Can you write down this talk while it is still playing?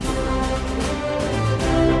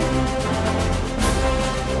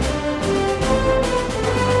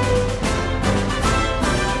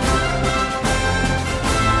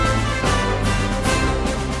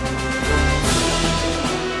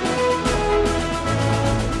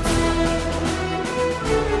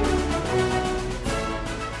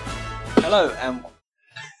Hello, and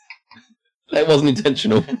That wasn't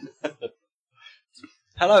intentional.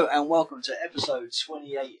 hello, and welcome to episode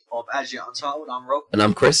 28 of As Yet Untitled. I'm Rob, And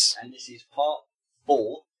I'm Chris. and this is part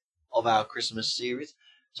 4 of our Christmas series.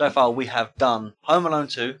 So far, we have done Home Alone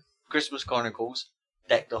 2, Christmas Chronicles,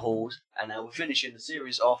 Deck the Halls, and now we're finishing the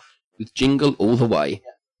series off. With Jingle All the Way.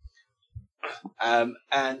 And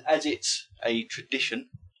as it's a tradition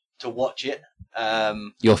to watch it,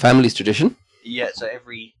 Your family's tradition? so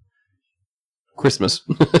every Christmas.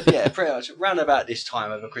 pretty much round about this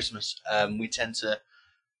time over Christmas, me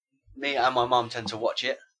and my mum tend to watch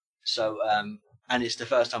it. So, and it's the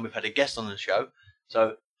first time we've had a guest on the show.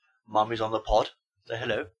 So, mum is on the pod. So,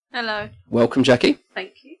 hello. Hello. Welcome, Jackie.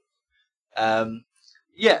 Thank you.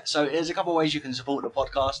 So there's a couple of ways you can support the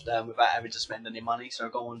podcast without having to spend any money. So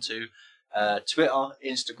go on to Twitter,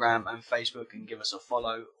 Instagram, and Facebook and give us a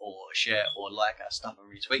follow or share or like our stuff and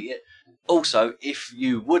retweet it. Also, if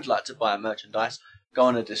you would like to buy merchandise, go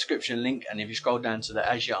on the description link, and if you scroll down to the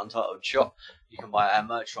As Yet Untitled shop, you can buy our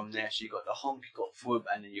merch from there. So you've got the Honk, you've got Fwoob,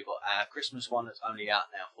 and then you've got our Christmas one that's only out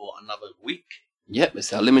now for another week. Yep,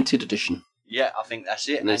 it's our limited edition. Yeah, I think that's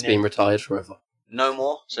it. And it's been retired forever. No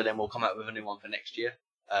more, so then we'll come out with a new one for next year.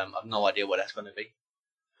 I've no idea what that's going to be.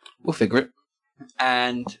 We'll figure it.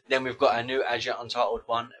 And then we've got our new As Yet Untitled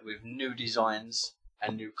one with new designs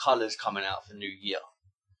and new colours coming out for New Year,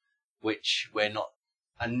 which we're not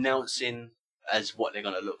announcing as what they're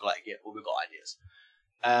going to look like yet, but we've got ideas.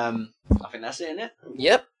 I think that's it, isn't it?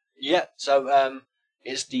 Yep. Yeah, so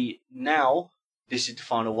it's this is the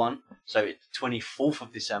final one, so it's the 24th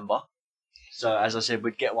of December. So as I said,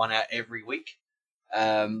 we'd get one out every week.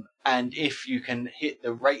 And if you can hit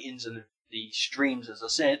the ratings and the streams, as I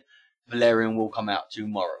said, Valerian will come out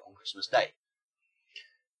tomorrow on Christmas Day.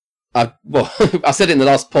 I said it in the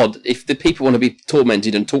last pod, if the people want to be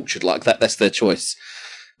tormented and tortured like that, that's their choice.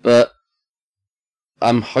 But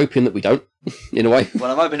I'm hoping that we don't, in a way.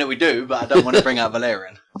 Well, I'm hoping that we do, but I don't want to bring out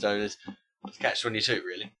Valerian. So it's catch-22,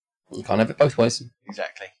 really. You can't have it both ways.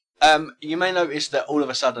 Exactly. You may notice that all of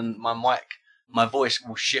a sudden my voice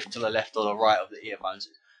will shift to the left or the right of the earphones.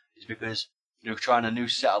 It's because you're trying a new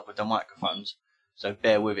setup with the microphones. So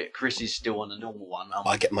bear with it. Chris is still on the normal one.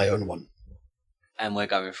 I get my own one. And we're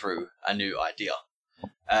going through a new idea.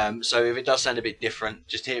 So if it does sound a bit different,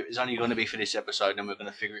 just hear it's only going to be for this episode, and we're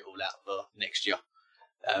going to figure it all out for next year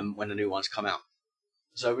when the new ones come out.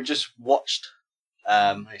 So we just watched.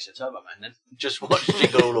 I said Turbo Man then. Just watched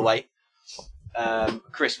Jingle All the Way.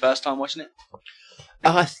 Chris, first time watching it?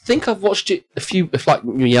 I think I've watched it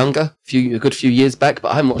younger, a good few years back,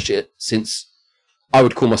 but I haven't watched it since I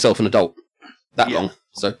would call myself an adult. That long.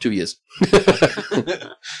 So 2 years.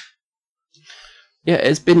 Yeah,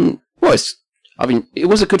 it's been... Well, it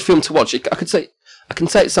was a good film to watch. I can say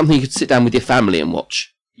it's something you could sit down with your family and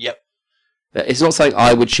watch. Yep. It's not something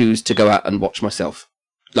I would choose to go out and watch myself.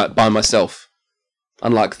 Like, by myself.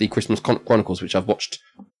 Unlike the Christmas Chronicles, which I've watched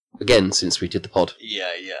again since we did the pod.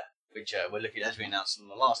 Yeah. Which we're looking, as we announced in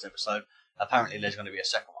the last episode, apparently there's going to be a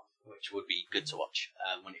second one, which would be good to watch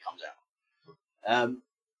when it comes out.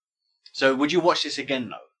 So would you watch this again,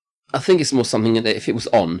 though? I think it's more something that if it was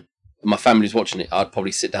on, and my family's watching it, I'd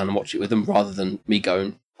probably sit down and watch it with them rather than me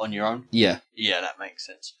going... On your own? Yeah. Yeah, that makes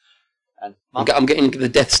sense. And I'm getting the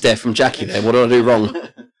death stare from Jackie there. What did I do wrong?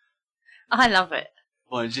 I love it.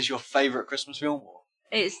 Well, is this your favourite Christmas film? Or?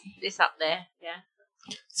 It's up there, yeah.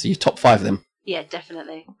 So your top 5 of them? Yeah,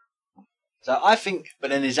 definitely. So I think, but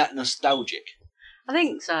then is that nostalgic? I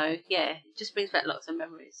think so, yeah. It just brings back lots of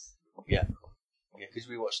memories. Yeah, because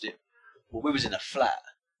we watched it. Well, we was in a flat.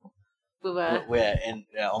 We were. We're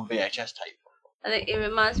on VHS tape. I think it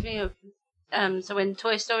reminds me of... so when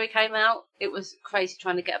Toy Story came out, it was crazy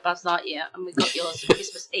trying to get a Buzz Lightyear, and we got yours for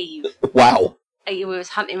Christmas Eve. Wow. And we was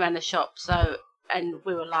hunting around the shop, and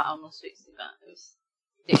we were like, I'm not switching that. It was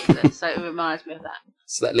ridiculous. So it reminds me of that.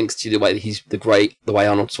 So that links to the way that the way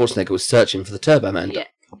Arnold Schwarzenegger was searching for the Turbo Man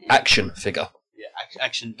action figure. Yeah,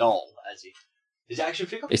 action doll, as he... Is it action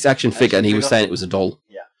figure? It's action figure, and he was saying it was a doll.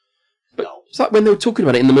 Yeah. But it's like when they were talking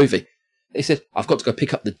about it in the movie. They said, I've got to go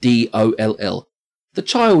pick up the DOLL. The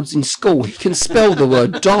child's in school. He can spell the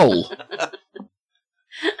word doll.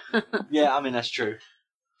 Yeah, I mean, that's true.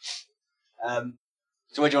 So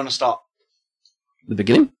where do you want to start? The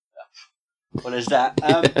beginning? Well, there's that.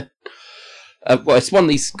 Well, it's one of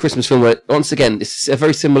these Christmas films where, once again, it's a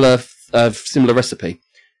very similar recipe.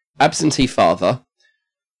 Absentee father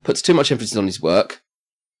puts too much emphasis on his work.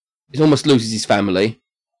 He almost loses his family.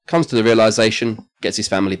 Comes to the realisation, gets his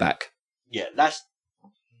family back. Yeah, that's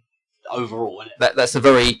overall, isn't it? That's a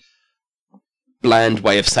very bland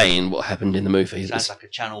way of saying what happened in the movie. Sounds like a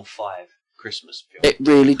Channel 5 Christmas film. It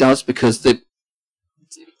really does, because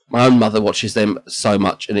my own mother watches them so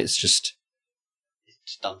much, and it's just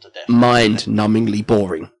It's done to death. mind-numbingly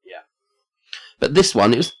boring. Yeah. But this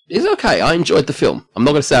one, it's okay. I enjoyed the film. I'm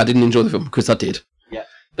not going to say I didn't enjoy the film, because I did. Yeah.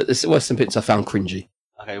 But there were some bits I found cringy.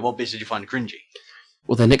 Okay, what bits did you find cringy?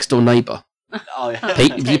 Well, their next-door neighbour. Oh, yeah.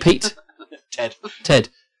 Pete? Is he Pete? Ted.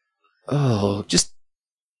 Oh, just...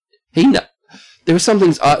 There were some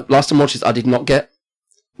things, last time I watched this, I did not get.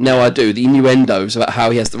 Now I do. The innuendos about how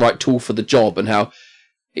he has the right tool for the job and how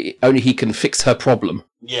only he can fix her problem.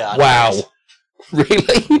 Yeah. I Wow. know.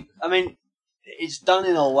 Really? I mean, it's done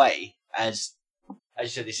in a way, as you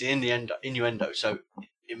said, it's in the innuendo, so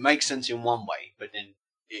it makes sense in one way, but then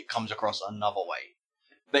it comes across another way.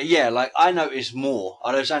 But yeah, like, I noticed more.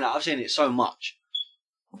 I was saying that I've seen it so much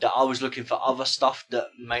that I was looking for other stuff that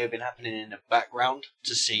may have been happening in the background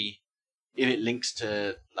to see if it links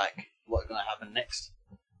to, like, what's going to happen next,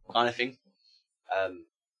 kind of thing.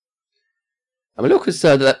 I mean, look, because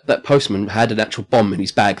that postman had an actual bomb in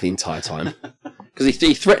his bag the entire time. Because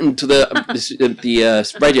he threatened to the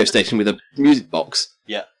radio station with a music box.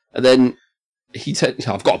 Yeah. And then he said,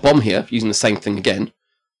 I've got a bomb here, using the same thing again.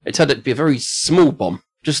 It turned out to be a very small bomb,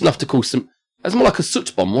 just enough to cause some... It was more like a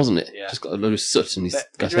soot bomb, wasn't it? Yeah. Just got a load of soot and he's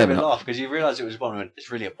But you made me laugh, because you realise it was a bomb, and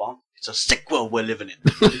it's really a bomb. It's a sick world we're living in.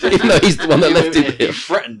 Even though he's the one that left it He here.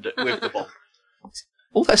 threatened with the bomb.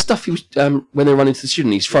 All that stuff he was, when they run into the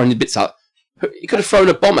student, he's throwing the bits out. He could have thrown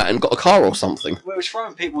a bomb at and got a car or something. Well, it was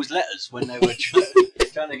throwing people's letters when they were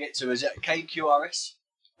trying to get to, is it KQRS?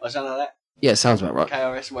 Or something like that? Yeah, sounds about right.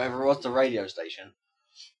 KRS, whatever it was, the radio station.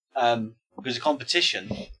 Because the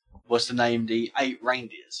competition was to name the 8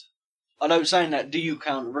 reindeers. I know, saying that, do you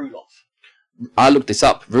count Rudolph? I looked this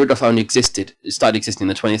up. Rudolph only existed. It started existing in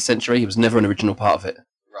the 20th century. He was never an original part of it.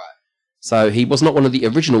 Right. So he was not one of the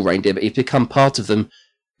original reindeer, but he's become part of them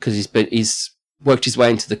because he's worked his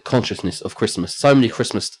way into the consciousness of Christmas. So much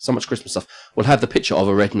Christmas stuff will have the picture of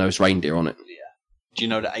a red-nosed reindeer on it. Yeah. Do you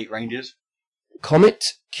know the 8 reindeers?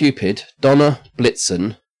 Comet, Cupid, Donner,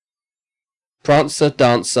 Blitzen, Prancer,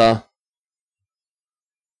 Dancer,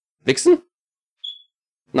 Vixen?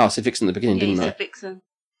 No, I said Vixen at the beginning, Yeah, you didn't I? said Vixen.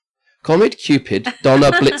 Comet, Cupid,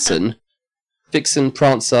 Donner, Blitzen, Vixen,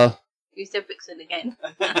 Prancer... You said Vixen again.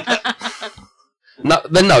 No,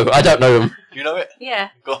 I don't know them. Do you know it? Yeah.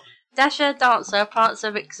 Go on. Dasher, Dancer,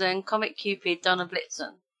 Prancer, Vixen, Comet, Cupid, Donner,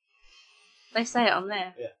 Blitzen. They say it on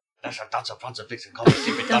there. Dasher, Dancer, Prancer, Vixen, Comet,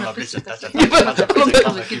 Cupid, Donner, Blitzen, Dasher, Yeah, Dancer, but- Prancer, Vixen, Comet,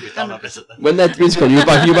 Comet, Cupid, Cupid, Donner, Donner, Blitzen. When they're musical, you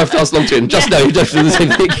both dance along to him. Just know you don't do the same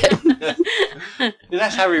thing again. Yeah,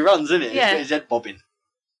 that's how he runs, isn't it? Yeah. He's head bobbing.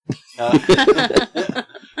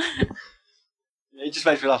 It just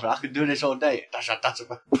makes me laugh. I could do this all day. Dasher, Dancer.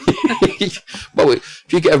 Well, if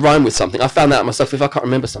you get a rhyme with something, I found that out myself. If I can't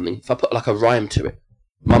remember something, if I put like a rhyme to it,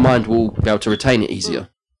 my mind will be able to retain it easier.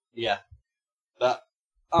 Yeah. But,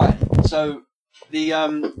 alright, so, the,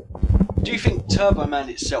 do you think Turbo Man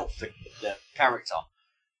itself, the character,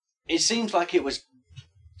 it seems like it was,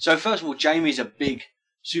 so first of all, Jamie's a big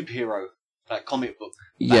superhero, like comic book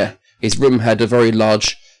Yeah, fan. his room had a very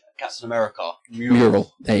large Captain America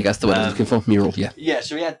mural. There you go, that's the word I was looking for. Mural, yeah. Yeah,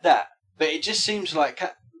 so he had that, but it just seems like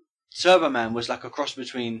Turbo Man was like a cross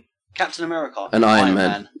between Captain America And Iron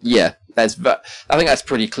Man. Yeah, I think that's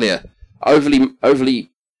pretty clear. Overly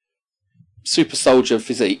super soldier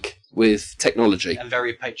physique with technology. and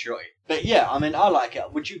very patriotic. But yeah, I mean, I like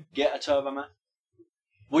it. Would you get a Turbo Man?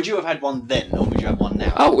 Would you have had one then, or would you have one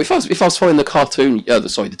now? Oh, if I was following the cartoon, the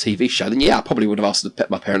TV show, then yeah, I probably would have asked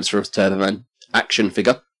my parents for a Turbo Man action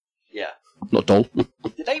figure, Yeah. not doll.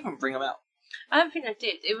 Did they even bring them out? I don't think I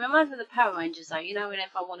did. It reminds me of the Power Rangers, though. You know,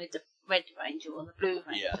 whenever I wanted the Red Ranger or the Blue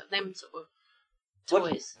Ranger, Yeah. them sort of Well,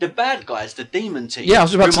 toys. the bad guys, the demon team. Yeah, I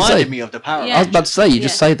was about to reminded say. me of the Power Yeah. I was about to say, you Yeah.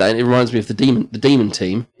 just say that, and it reminds me of the demon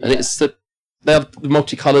team, and Yeah. it's they have the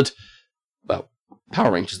multicoloured, well,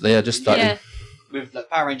 Power Rangers. They are just like, Yeah. with the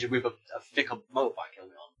Power Ranger with a thicker motorbike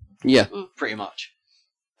helmet on, yeah. pretty much.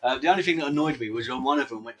 The only thing that annoyed me was when one of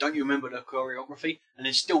them went, "Don't you remember the choreography?" and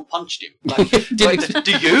then still punched him. Like, Didn't-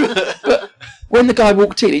 do you? But when the guy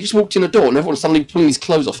walked in, he just walked in the door, and everyone suddenly pulling his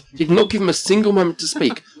clothes off. He did not give him a single moment to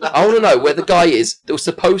speak. I want to know where the guy is that was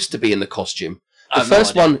supposed to be in the costume. I The have no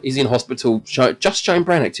first idea. one is in hospital, just showing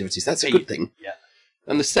brain activities. That's a good thing. Yeah.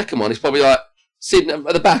 And the second one is probably like sitting at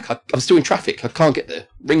the back. I'm still in traffic. I can't get there.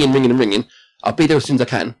 Ringing. I'll be there as soon as I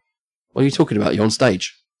can. What are you talking about? You're on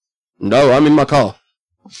stage. No, I'm in my car.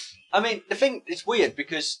 I mean, the thing, it's weird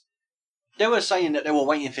because they were saying that they were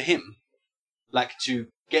waiting for him, like, to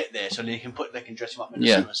get there so they can dress him up in the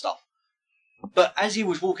suit and stuff. But as he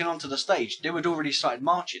was walking onto the stage, they had already started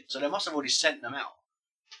marching, so they must have already sent them out.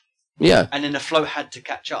 Yeah. And then the float had to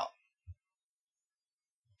catch up.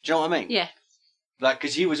 Do you know what I mean? Yeah. Like,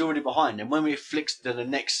 because he was already behind, and when we flicks to the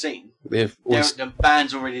next scene, We've always- the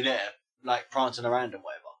band's already there, like prancing around and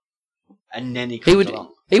whatever. And then he comes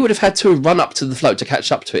along. he would have had to run up to the float to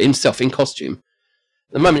catch up to it himself in costume.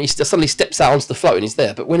 The moment he suddenly steps out onto the float and he's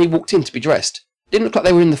there, but when he walked in to be dressed, it didn't look like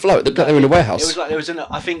they were in the float. It looked like they were in a warehouse. It was like there was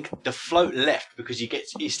I think the float left because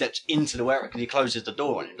he steps into the warehouse because he closes the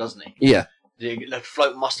door on him, doesn't he? Yeah. The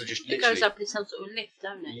float must have just It literally... goes up in some sort of lift,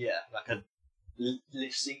 don't it? Yeah, like a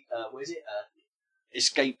lift seat. What is it?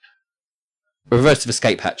 Escape. Reverse of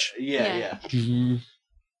escape hatch. Yeah.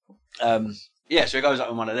 Call Yeah, so he goes up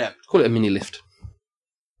in one of them. it a mini lift.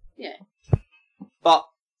 Yeah. But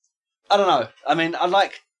I don't know. I mean,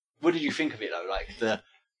 what did you think of it though? Like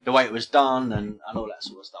the way it was done and all that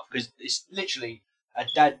sort of stuff. Because it's literally a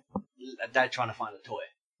dad trying to find a toy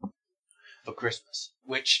for Christmas,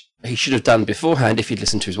 which He should have done beforehand if he'd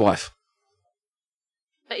listened to his wife.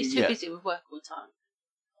 But he's too Yeah. busy with work all the time.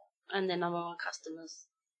 And then I'm on customers.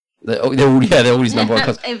 They're all his number one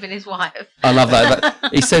customer. Even his wife. I love that.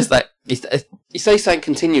 He says that he says something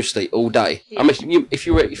continuously all day. Yeah. I mean, if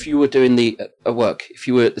you were doing the work, if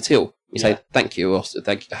you were at the till, you say thank you or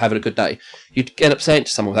thank you, having a good day. You'd end up saying it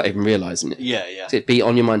to someone without even realising it. yeah. It'd be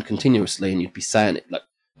on your mind continuously, and you'd be saying it like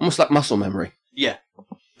almost like muscle memory. Yeah,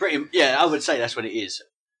 I would say that's what it is.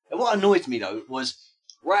 And what annoyed me though was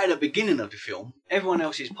right at the beginning of the film, everyone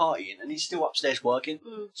else is partying and he's still upstairs working.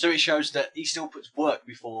 Mm. So it shows that he still puts work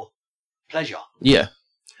before pleasure. Yeah,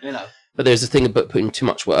 You know. but there's a thing about putting too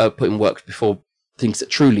much work, putting work before things that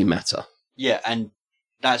truly matter. Yeah, and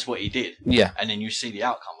that's what he did. Yeah, And then you see the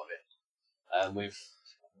outcome of it. With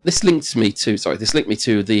this linked me to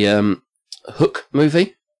the Hook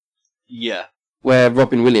movie where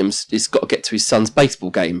Robin Williams has got to get to his son's baseball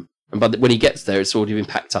game, and when he gets there, it's already been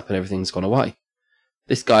packed up and everything's gone away.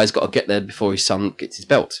 This guy's got to get there before his son gets his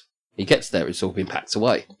belt. He gets there, it's all been packed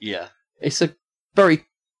away. yeah. It's a very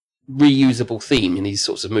reusable theme in these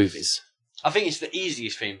sorts of movies. I think it's the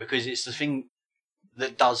easiest thing because it's the thing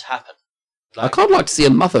that does happen. I can't like to see a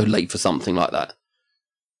mother late for something like that.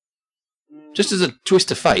 Just as a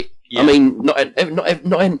twist of fate. Yeah. I mean,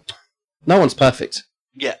 no one's perfect.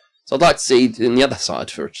 Yeah. So I'd like to see in the other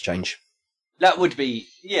side for a change. That would be,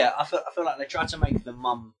 yeah, I feel like they try to make the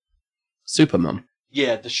mum, Super Mum.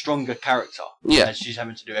 yeah, the stronger character. Yeah. And she's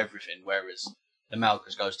having to do everything, whereas the male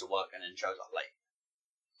just goes to work and then shows up late.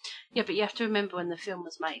 Yeah, but you have to remember when the film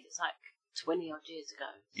was made, it's like 20 odd years ago.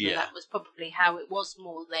 So Yeah. that was probably how it was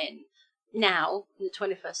more then. Now, in the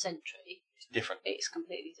 21st century, It's different. it's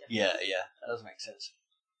completely different. Yeah, that does make sense.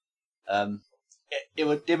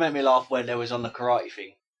 It did make me laugh when they was on the karate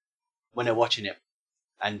thing, when they're watching it.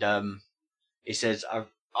 And he says,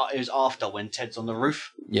 it was after when Ted's on the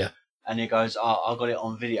roof. Yeah. And he goes, I got it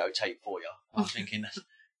on videotape for you. I was thinking, that's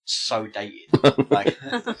so dated. Like,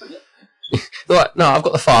 Right, no, I've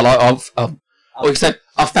got the file.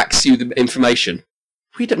 I'll fax you the information.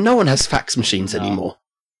 No one has fax machines No. anymore.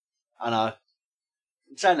 I know.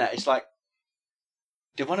 Saying that, it's like,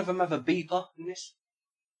 did one of them have a beeper in this?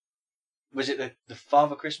 Was it the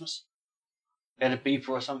Father Christmas? They had a beeper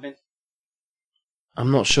or something?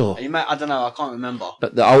 I'm not sure. I don't know, I can't remember.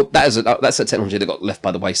 But that's a technology that got left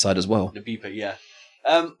by the wayside as well. The beeper, yeah.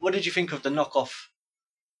 What did you think of the knockoff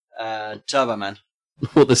Turbo Man?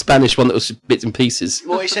 Or the Spanish one that was bits and pieces.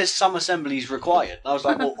 Well, it says some assemblies required. And I was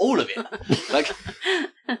like, well, all of it. Like,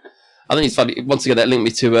 I think it's funny. Once again, that linked me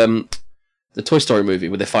to the Toy Story movie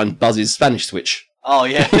where they find Buzz's Spanish switch. oh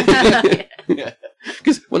yeah, yeah,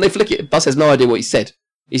 Because when they flick it, Buzz has no idea what he said.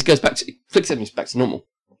 He flicks it and he's back to normal.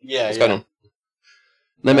 yeah. What's going on?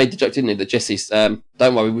 And they made the joke, didn't they, that Jesse's, don't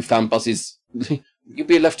worry, we found Buzz's... You'll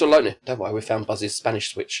be left alone here. Don't worry, we found Buzz's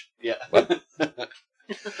Spanish switch. Yeah. But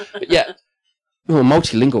yeah, a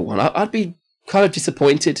multilingual one. I'd be kind of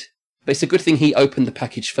disappointed. But it's a good thing he opened the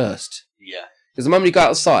package first. Yeah. Because the moment he got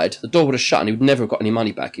outside, the door would have shut and he would never have got any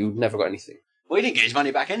money back. He would never got anything. Well, he didn't get his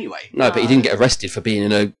money back anyway. No, but he didn't get arrested for being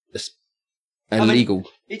in an illegal...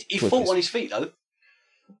 He fought on his feet, though.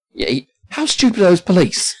 Yeah, how stupid are those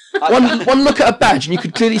police? One look at a badge and you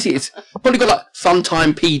could clearly see it's probably got like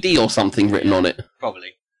Funtime PD or something written on it.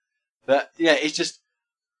 Probably. But, yeah, it's just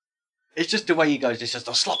the way he goes. It's just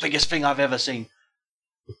the sloppiest thing I've ever seen.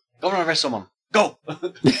 Go and arrest someone. Go!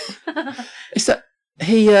 It's that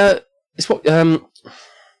it's what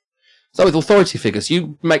so with authority figures,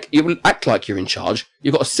 you act like you're in charge.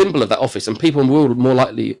 You've got a symbol of that office, and people will more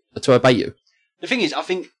likely to obey you. The thing is, I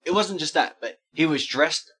think it wasn't just that, but he was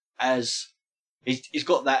dressed as he's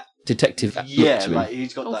got that Detective look yeah, to him. like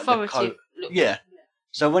he's got that the Authoritative coat. look. Yeah.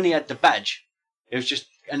 So when he had the badge, it was just,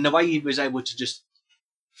 and the way he was able to just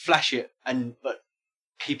flash it but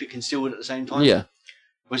keep it concealed at the same time. Yeah,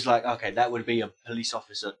 was like, okay, that would be a police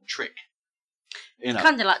officer trick. You know,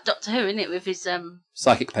 Kind of like Doctor Who, isn't it? With his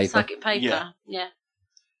Psychic paper. psychic paper. Yeah. Yeah.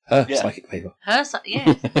 Her Yeah. psychic paper. Her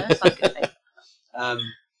psychic paper.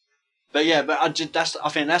 but yeah, but I think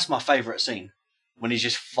that's my favourite scene when he's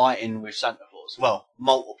just fighting with Santa Claus. Well,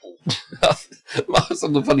 multiple.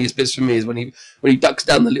 Some of the funniest bits for me is when he ducks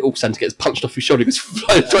down, the little Santa gets punched off his shoulder, goes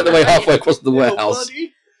flying straight away halfway across the warehouse.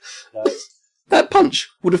 That punch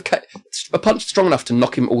would have a punch strong enough to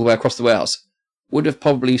knock him all the way across the warehouse would have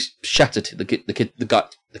probably shattered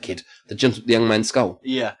the young man's skull.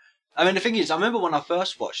 Yeah. I mean, the thing is, I remember when I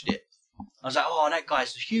first watched it, I was like, oh, that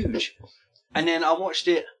guy's huge. And then I watched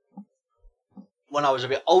it when I was a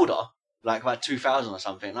bit older, like about 2000 or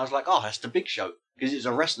something, and I was like, oh, that's the Big Show, because it's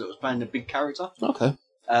a wrestler that was playing the big character. Okay.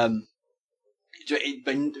 But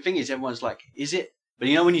the thing is, everyone's like, is it? But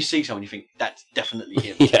you know when you see someone, you think, that's definitely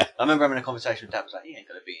him. Yeah. I remember having a conversation with Dad, I was like, he ain't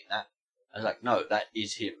going to be in that. I was like, no, that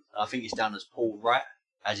is him. I think he's down as Paul Wright,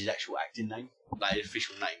 as his actual acting name, like his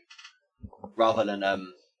official name, rather than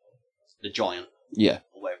the Giant, Yeah.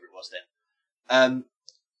 or whatever it was then.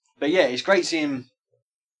 But yeah, it's great seeing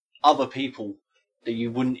other people that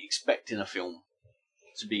you wouldn't expect in a film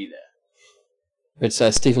to be there. It's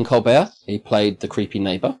Stephen Colbert. He played the creepy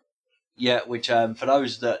neighbour. Yeah, which for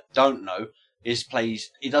those that don't know, he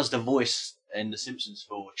does the voice in The Simpsons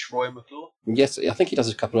for Troy McClure. Yes, I think he does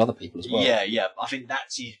a couple of other people as well. Yeah. I think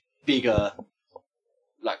that's his bigger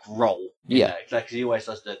role. Yeah. Because he always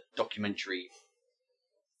does the documentary.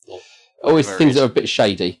 Always whatever things it that is. are a bit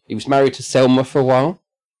shady. He was married to Selma for a while.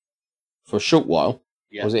 For a short while.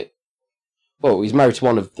 Yeah. Was it? Well, he's married to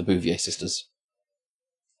one of the Bouvier sisters.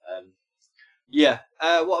 Yeah.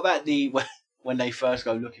 What about when they first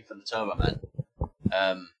go looking for the Turbo Man?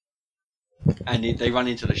 And they run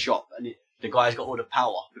into the shop, and the guy's got all the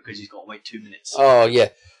power because he's got to wait 2 minutes. Oh, yeah.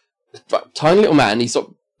 Right, tiny little man.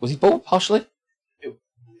 Was he bald partially?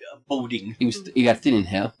 Balding. He had thinning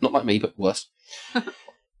hair. Not like me, but worse.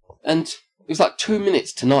 And it was like 2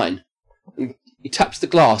 minutes to 9. And he taps the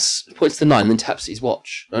glass, points to 9, and then taps his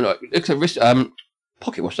watch. No, it looks like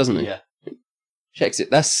pocket watch, doesn't he? Yeah. Checks it.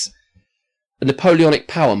 That's a Napoleonic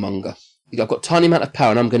power monger. I've got a tiny amount of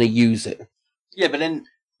power and I'm going to use it. Yeah, but then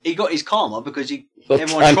he got his karma because Got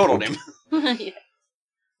everyone trod on trampled. him.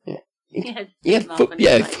 Yeah. Yeah, Yeah, he he had that footprint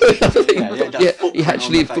actually on had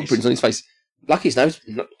the footprints on his face. Lucky his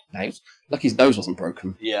nose wasn't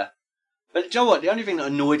broken. Yeah. But do you know what? The only thing that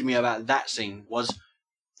annoyed me about that scene was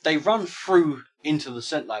they run through into the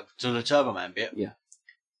to the Turbo Man bit. Yeah.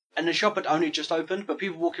 And the shop had only just opened, but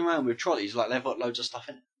people walking around with trolleys like they've got loads of stuff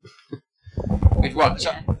in it. Right, so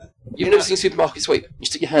Yeah. you've never seen Supermarket Sweep. You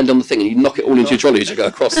stick your hand on the thing and you knock it all into your trolley as you go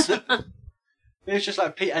across. It's just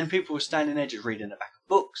like, and people were standing there just reading the back of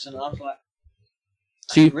books, and I was like,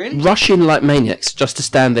 So you really? rush in like maniacs just to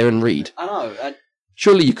stand there and read. I know. And,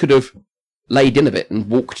 Surely you could have laid in a bit and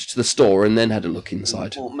walked to the store and then had a look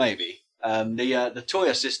inside. well, maybe. The toy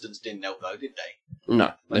assistants didn't help though, did they?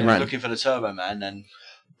 No, When they were ran. looking for the Turbo Man, and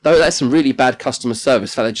Though that's some really bad customer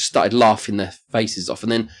service. They just started laughing their faces off,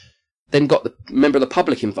 and then got the member of the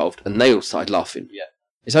public involved, and they all started laughing. Yeah.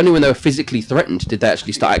 It's only when they were physically threatened did they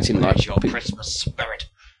actually start acting like Where's your Christmas spirit?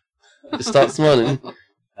 start smiling.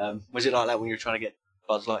 Was it like that when you were trying to get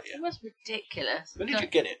Buzz Lightyear? It was ridiculous. When did you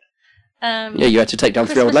get it? Yeah, you had to take down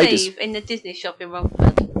three old Christmas ladies. Eve in the Disney shop in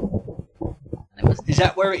Romford. It was, Is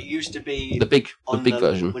that where it used to be? The big on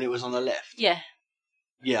version. when it was on the left. yeah.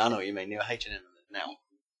 Yeah, I know what you mean. Near H&M now.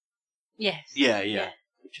 Yes. Yeah.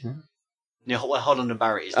 Near where Holland and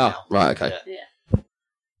Barrett is now. Oh, right, okay. Yeah. Yeah.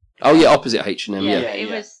 Oh, yeah, opposite H&M, Yeah, yeah.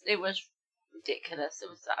 Yeah. it was ridiculous. There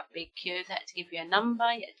was that big queue. They had to give you a number.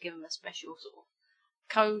 You had to give them a special sort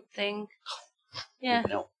of code thing. Yeah,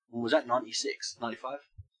 No. When was that? 96? 95?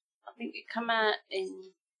 I think it come out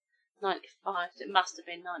in 95. So it must have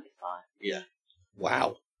been 95. Yeah.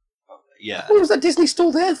 Wow. Yeah. What was that Disney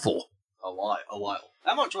store there for? A while.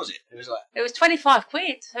 How much was it? It was like It was 25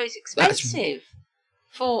 quid, so it's That's- expensive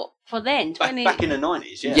for then. back in the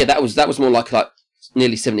 90s. Yeah. Yeah, that was more like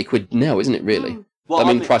nearly 70 quid now, isn't it, really? Mm. Well,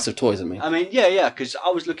 I mean, price of toys, I mean. yeah, because I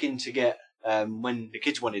was looking to get when the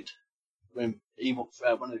kids wanted one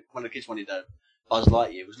of the kids wanted Buzz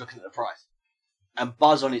Lightyear, was looking at the price, and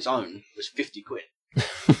Buzz on its own was 50 quid,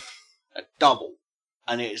 a double,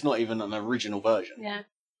 and it's not even an original version. Yeah. you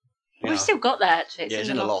We've know. still got that actually. Yeah, it's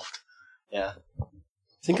in the loft. Yeah,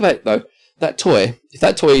 Think about it, though. That toy, if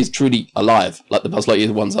that toy is truly alive, like the Buzz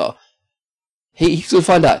Lightyear ones are, he's going to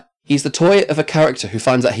find out. He's the toy of a character who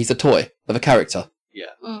finds out he's the toy of a character. yeah.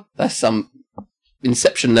 Mm. That's some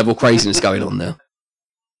Inception level craziness going on there.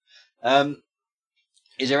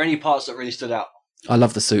 Is there any parts that really stood out? I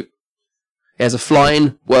love the suit. He has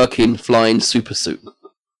a working, flying super suit.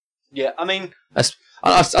 Yeah, I mean, I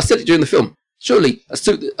said it during the film. Surely a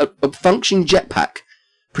suit, a functioning jetpack,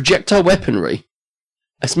 projectile weaponry,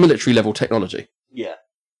 that's military level technology. yeah.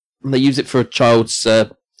 And they use it for a child's,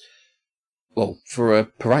 for a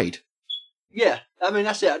parade. Yeah, I mean,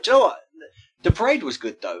 that's it. Do you know what? The parade was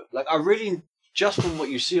good, though. Like, I really, just from what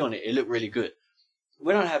you see on it, it looked really good.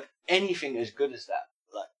 We don't have anything as good as that,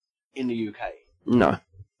 like, in the UK. No.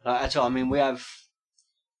 Like, at all. I mean, we have,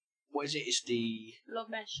 what is it? It's the Lord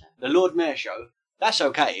Mayor show. the Lord Mayor show. That's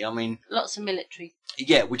okay. I mean, Lots of military.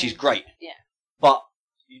 yeah, which is great. Yeah. But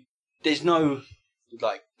there's no,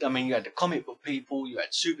 like, I mean, you had the comic book people, you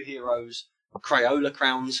had superheroes, Crayola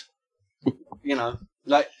crowns, you know,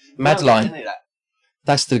 like Madeline. any of that.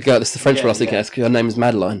 That's the girl. That's the French Yeah, one I was thinking. yeah. Her name is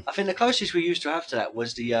Madeline. I think the closest we used to have to that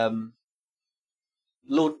was the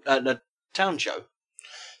the town show.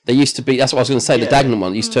 They used to be. That's what I was going to say. The Yeah. Dagenham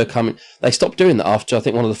one used to come in. They stopped doing that after I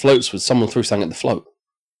think one of the floats was someone threw something at the float.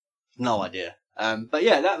 No idea. But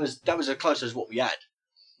yeah, that was as close as what we had.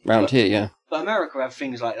 Round here, yeah. But America have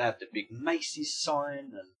things like that, the big Macy's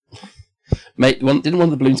sign, and Mate, didn't one of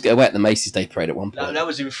the balloons get away at the Macy's Day Parade at one point? that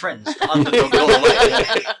was in Friends. Underdog got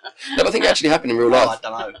away. No, I think it actually happened in real Oh, life. I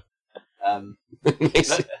don't know.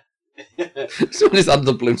 Macy's- It's one of these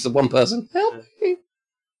underdog balloons to one person. Help me.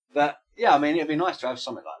 But yeah, I mean, it'd be nice to have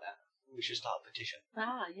something like that. We should start a petition.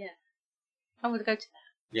 Ah, yeah. I would go to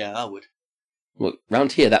that. Yeah, I would. Well,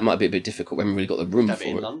 round here that might be a bit difficult. We haven't really got the room Have for it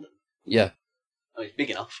in it. London. Yeah. Oh, it's big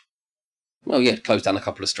enough. Well, yeah, close down a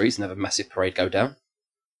couple of streets and have a massive parade go down.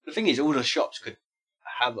 The thing is, all the shops could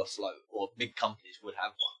have a float, or big companies would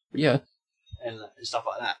have one, Yeah. and stuff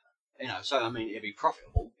like that. You know, so I mean, it'd be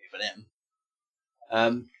profitable for them.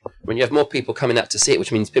 When you have more people coming out to see it,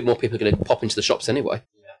 which means more people are going to pop into the shops anyway.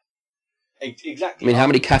 Exactly. I mean, how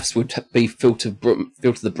many cafes would be filled to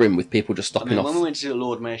the brim with people just I stopping mean, when we off? went to the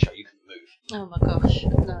Lord Mayor show, you couldn't move. Oh my gosh.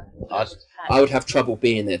 No. I would have trouble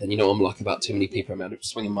being there. Then you know what I'm like about too many people around.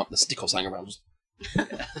 Swinging up the stick or something around. Just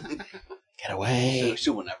get So away. we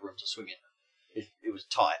still wouldn't have room to swing it. It was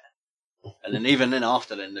tight. And then even then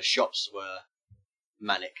after then, the shops were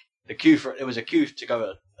manic. There was a queue to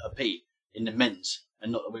go a pee in the men's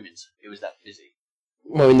and not the women's. It was that busy.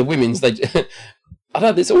 Well, in the women's, they. I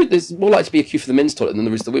don't know. There's more likely to be a queue for the men's toilet than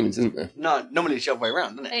there is the women's, isn't there? No, normally it's the other way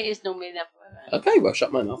around, isn't it? It is normally the other Okay, well,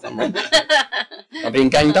 shut my mouth. I'm wrong. way I'm being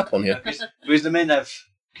ganged up on here. Because the men have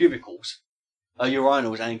cubicles,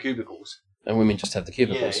 urinals and cubicles. And women just have the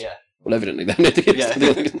cubicles. Yeah, Well, evidently they need to get Yeah.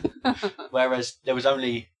 Whereas there was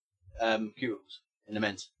only cubicles in the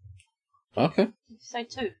men's. Okay. Did you say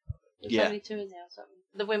 2? There's Yeah. only 2 in there or something.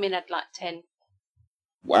 The women had like 10.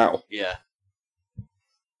 Wow. Yeah.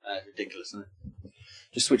 Ridiculous, isn't it?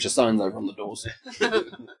 Just switch the signs over on the doors.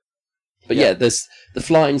 But yeah, there's the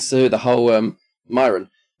flying suit, the whole Myron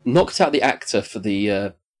knocked out the actor for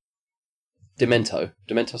the Dementos.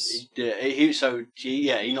 He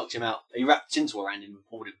knocked him out. He wrapped tinsel around him and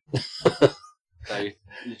pulled him. So he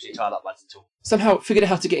literally tied up by tinsel. Somehow figured out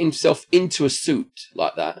how to get himself into a suit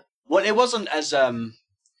like that. Well, it wasn't as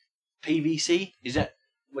PVC. Is that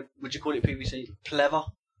would you call it PVC? Pleather.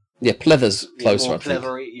 Yeah, pleather's closer. More I think.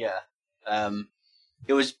 pleathery. Yeah.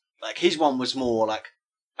 It was like his one was more like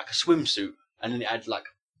a swimsuit, and then it had like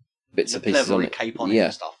Bits the and pieces on pleathery it. cape on it Yeah.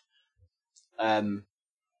 and stuff.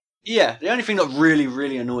 Yeah. The only thing that really,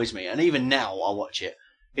 really annoys me, and even now I watch it,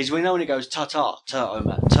 is when he goes ta-ta, Turtle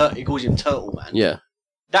Man. He calls him Turtle Man. Yeah.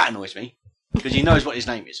 That annoys me because he knows what his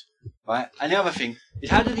name is, right? And the other thing is,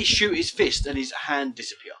 how did he shoot his fist and his hand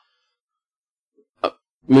disappear?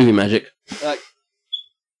 Movie magic. Like,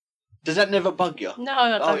 does that never bug you? No,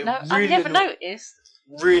 I Oh, don't it know. really I've never annoyed- noticed.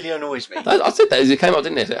 Really annoys me. I said that as it came out,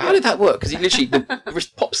 didn't it? How did that work? Because he literally the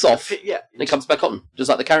wrist pops off and Yeah, it comes back on, just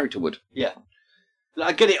like the character would. like,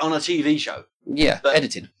 I get it on a TV show. Yeah, But-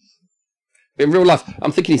 edited. But in real life,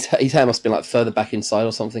 I'm thinking his hair must be like further back inside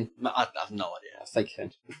or something. I have no idea, Fake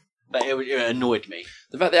hair. but it annoyed me.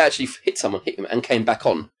 The fact they actually hit him, and came back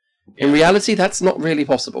on. In reality, that's not really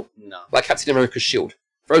possible. No. Like Captain America's shield.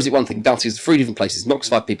 Throws it one thing, bounces 3 different places, knocks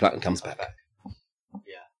 5 people out and comes back.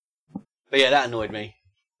 Yeah. But yeah, that annoyed me.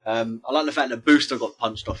 I like the fact that Booster got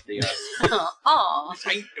punched off the. Oh.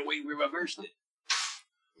 Ain't the way we reversed it.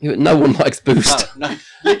 Yeah, but no one likes Boost. No,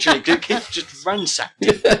 literally, the kid just ransacked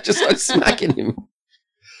him. Just like smacking him.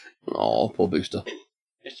 Oh, poor Booster.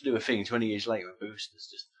 Just to do a thing 20 years later, and Booster's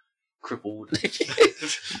just crippled.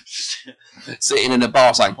 Sitting in a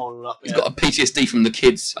bar saying, Holding up, he's got a PTSD from the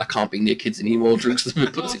kids. I can't be near kids anymore. Drinks them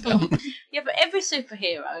and puts it down. Yeah, but every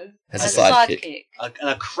superhero Has has a a sidekick. sidekick. and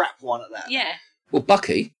a crap one at that. Yeah. Well,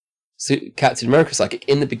 Bucky, Captain America's psychic,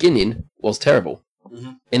 in the beginning was terrible.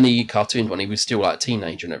 Mhm. In the cartoon one, he was still like a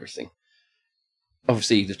teenager and everything.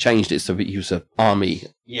 Obviously, they've changed it so that he was an army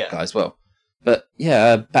Yeah. guy as well. But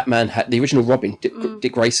yeah, Batman had the original Robin.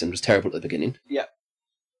 Dick Grayson was terrible at the beginning.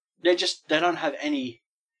 They don't have any.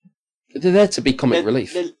 They're there to be comic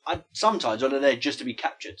relief. Sometimes they're there just to be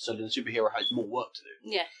captured, so the superhero has more work to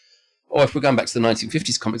do. Yeah. Or if we're going back to the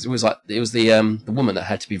 1950s comics, it was the woman that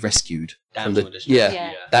had to be rescued. Damsel in distress.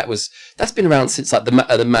 Yeah. That's been around since like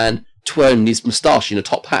the man twirling his moustache in a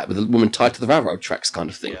top hat with a woman tied to the railroad tracks kind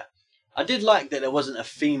of thing. Yeah. I did like that there wasn't a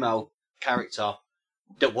female character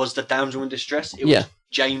that was the damsel in distress. It was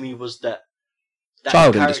Jamie was that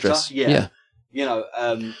Child in character. distress. Yeah. You know,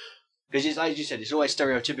 because it's like you said, it's always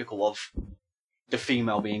stereotypical of the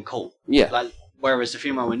female being cool. Yeah. Like, whereas the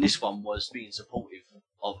female in this one was being supportive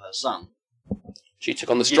of her son. She took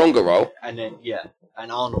on the stronger role. And then,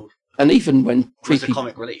 and Arnold And even when was the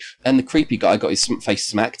comic relief. And the creepy guy got his face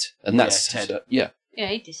smacked, and that's Ted. Yeah,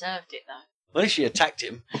 he deserved it though. Well, she attacked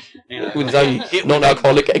him. You know, with his own hit with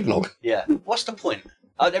non-alcoholic eggnog. Yeah. What's the point?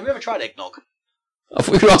 Have you ever tried eggnog? I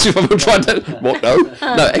thought you were asking if I've ever tried that. What? No,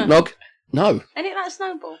 no eggnog. No, Ain't it like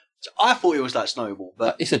Snowball? So I thought it was like Snowball,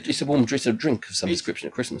 but it's a warm drink of some description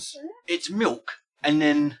at Christmas. it's milk, and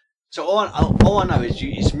then so all I know is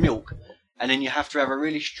it's milk, and then you have to have a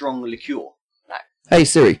really strong liqueur. Hey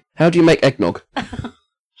Siri, how do you make eggnog?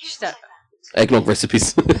 Just don't. Eggnog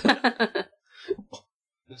recipes.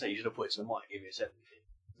 So you should have put it to the mic. Give me a second.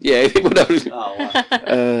 Yeah, whatever. Oh,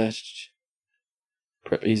 wow.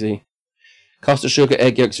 Prep easy. Caster sugar,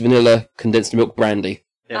 egg yolks, vanilla, condensed milk, brandy.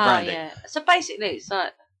 Yeah, brandy. Yeah. So basically, it's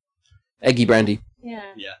like Eggy brandy. yeah.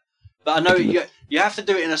 But I know you have to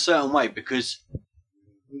do it in a certain way because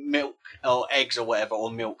milk or eggs or whatever or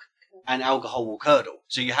milk and alcohol will curdle.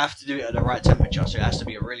 So you have to do it at the right temperature. So it has to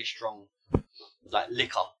be a really strong, like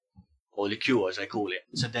liquor or liqueur as they call it.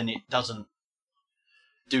 So then it doesn't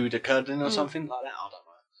do the curdling or something like that. I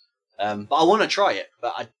don't know. But I want to try it,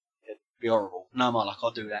 but it'd be horrible. No, man, like I'll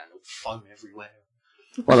do that and it'll foam everywhere.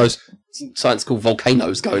 One of those science school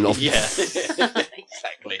volcanoes going off. Yeah,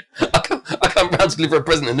 exactly. I come round to deliver a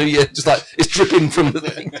present in New Year, just like it's dripping from the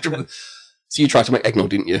thing. So you tried to make eggnog,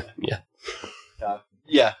 didn't you? Yeah.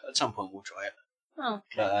 Yeah, at some point we'll try it. Oh.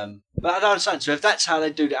 But I don't understand. So if that's how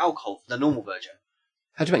they do the alcohol, the normal version,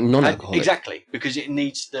 How do you make non-alcoholic? exactly, because it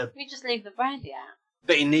needs We just leave the brandy out.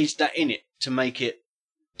 but it needs that in it to make it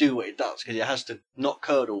do what it does, because it has to not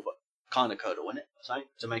curdle, but kind of curdle in it,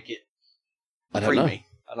 to make it I don't know. creamy.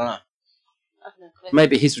 I don't know. I've no clue.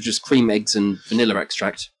 Maybe his was just cream eggs and vanilla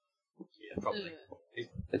extract. Yeah, probably.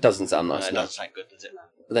 It doesn't sound nice It enough. doesn't sound good, does it?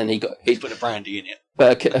 But then he He's put the brandy in it.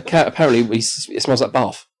 But a cat apparently it smells like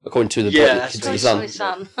bath, according to the Yeah, that's to true. his Oh,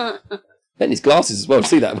 son. son. Then his glasses as well.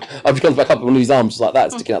 See that? I've comes back up and one of his arms was like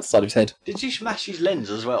that, sticking out the side of his head. Did she smash his lens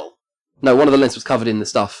as well? No, one of the lenses was covered in the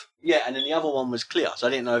stuff. Yeah, and then the other one was clear, so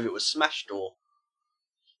I didn't know if it was smashed or...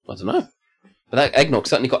 I don't know. But that eggnog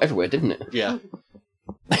certainly got everywhere, didn't it? Yeah.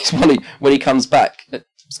 It's funny when he comes back.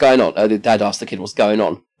 What's going on? The dad asked the kid, "What's going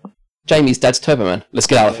on?" Jamie's dad's Turbo Man. Let's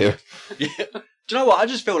get out of here. Yeah. Do you know what? I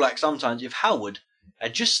just feel like sometimes if Howard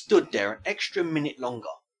had just stood there an extra minute longer,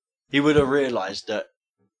 he would have realised that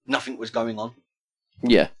nothing was going on.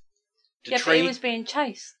 Yeah. The Yeah, tree, but he was being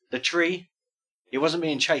chased. the tree, he wasn't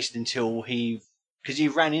being chased until because he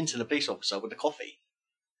ran into the police officer with the coffee,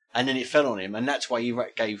 and then it fell on him, and that's why he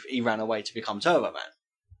ran away to become Turbo Man.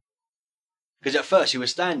 Because at first he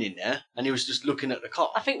was standing there and he was just looking at the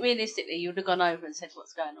car. I think realistically, you would have gone over and said,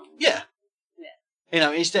 "What's going on?" Yeah. Yeah. You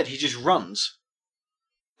know, instead he just runs,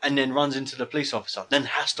 and then runs into the police officer, then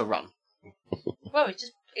has to run. Well,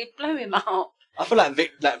 it blew him up. I feel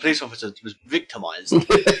like that police officer was victimised.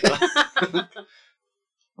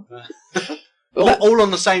 all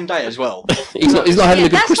on the same day as well. He's not having a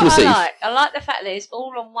good that's Christmas what Eve. I like. I like the fact that it's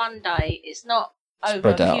all on one day. It's not over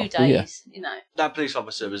Spread a few out, days. You know. That police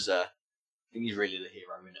officer was, I think he's really the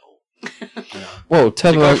hero in it all. You know, Well, to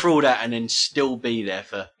go Turbo through all that and then still be there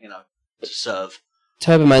for, to serve.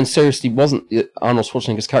 Man seriously wasn't Arnold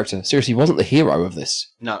Schwarzenegger's character. Seriously wasn't the hero of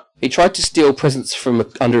this. No, He tried to steal presents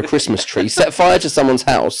from under a Christmas tree, set fire to someone's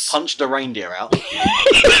house. punched the reindeer out.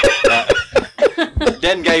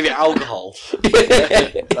 Then gave it alcohol.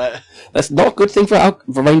 But, That's not a good thing for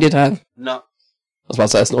reindeer to have. no. I was about to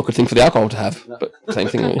say that's not a good thing for the alcohol to have, No. but same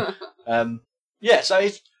thing. Really. Yeah, so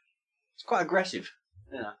it's quite aggressive.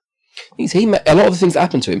 Yeah. A lot of the things that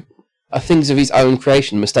happen to him are things of his own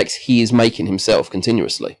creation, mistakes he is making himself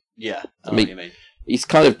continuously. Yeah, I I know mean- what you mean. He's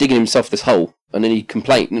kind of digging himself this hole, and then he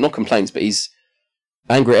not complains, but he's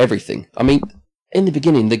angry at everything. I mean, in the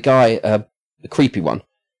beginning, the guy, the creepy one,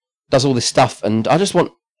 does all this stuff, and I just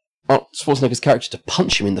want Schwarzenegger's character to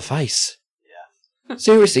punch him in the face.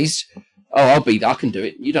 Seriously, I'll be there. I can do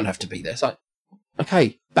it. You don't have to be there. It's like,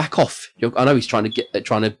 okay, back off. I know he's trying to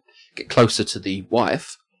get closer to the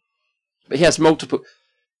wife, but he has multiple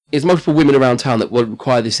women around town that will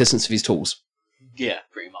require the assistance of his tools. Yeah,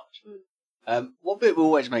 pretty much. What bit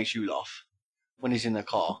always makes you laugh when he's in the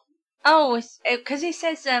car? Oh, because he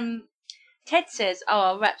says, Ted says, "Oh,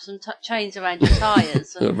 I'll wrap some chains around your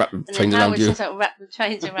tyres." Wrap and chains then around Howard you. says, "I'll wrap the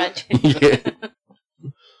chains around you." Yeah.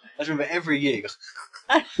 I remember every year. He goes,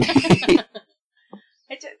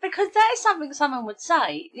 Because that is something someone would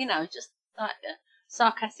say, just like a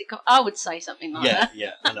sarcastic. I would say something like that.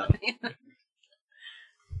 yeah, I know.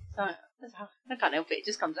 So, I can't help it; it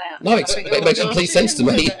just comes out. No, it makes complete sense to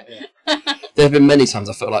me. There have been many times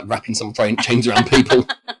I felt like wrapping some chains around people.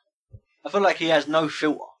 I feel like he has no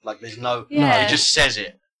filter. Like there's no. Yeah. He just says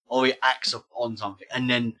it, or he acts on something, and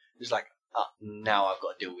then it's like, now I've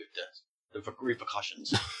got to deal with the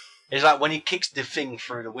repercussions. It's like when he kicks the thing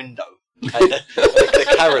through the window, at the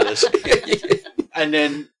carolers, and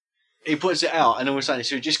then he puts it out, and all of a sudden,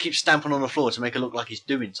 so he just keeps stamping on the floor to make it look like he's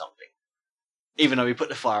doing something, even though he put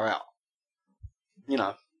the fire out.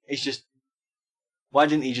 It's just, why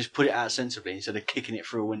didn't he just put it out sensibly instead of kicking it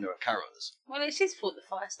through a window at carolers? Well, it's his fault the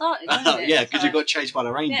fire started, isn't it? Yeah, because he got chased by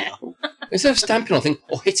the reindeer. Yeah. Instead of stamping on thing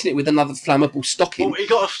or hitting it with another flammable stocking. Well, he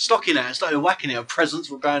got a stocking out and started whacking it, and presents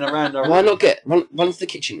were going around. Why not run to the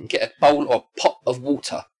kitchen and get a bowl or a pot of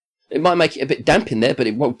water? It might make it a bit damp in there, but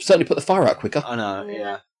it will certainly put the fire out quicker. I know,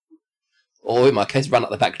 yeah. Or in my case, run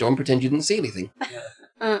out the back door and pretend you didn't see anything.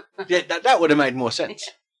 Yeah, that would have made more sense.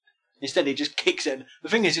 Instead, he just kicks it. The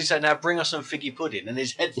thing is, he said, "Now bring us some figgy pudding," and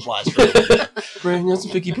his head flies through. Bring us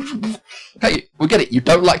some figgy. Hey, we get it. You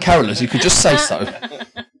don't like carolers. You could just say so.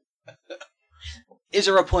 Is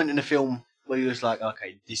there a point in the film where you was like,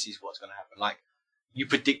 "Okay, this is what's going to happen"? Like, you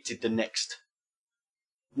predicted the next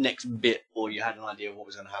bit, or you had an idea of what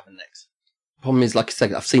was going to happen next? Problem is, like I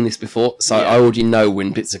said, I've seen this before, so Yeah. I already know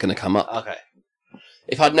when bits are going to come up. Okay.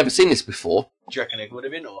 If I'd never seen this before, Do you reckon it would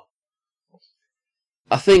have been, or?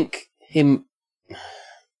 I think him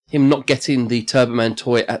not getting the Turboman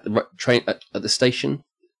toy at the train at the station.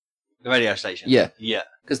 The radio station? Yeah. Yeah.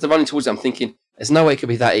 Because they're running towards it, I'm thinking, there's no way it could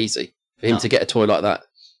be that easy for him No. to get a toy like that.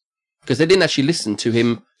 Because they didn't actually listen to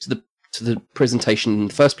him, to the presentation in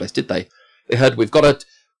the first place, did they? They heard, you got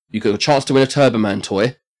a chance to win a Turboman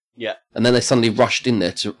toy. Yeah. And then they suddenly rushed in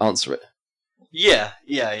there to answer it. Yeah.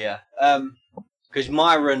 Because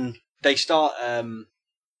Myron, they start,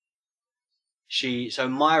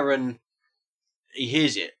 Myron, he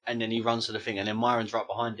hears it, and then he runs to the thing, and then Myron's right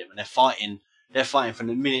behind him, and they're fighting from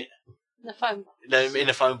the minute The phone. they're in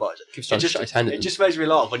the phone box. Keeps trying to shut his hand at It him. just makes me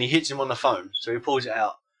laugh when he hits him on the phone, so he pulls it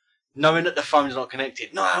out, knowing that the phone's not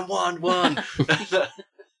connected. 911.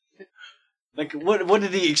 Like, what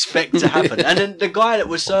did he expect to happen? And then the guy that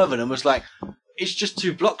was serving him was like, "It's just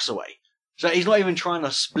 2 blocks away." So he's not even trying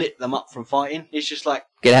to split them up from fighting. It's just like,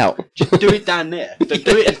 Get out. just do it down there. Do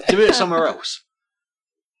it somewhere else.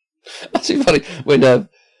 That's too funny when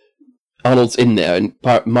Arnold's in there and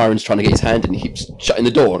Myron's trying to get his hand in, he keeps shutting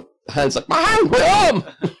the door. The hand's like, my hand, my arm!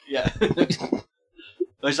 Yeah. It's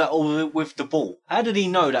like, with the ball. How did he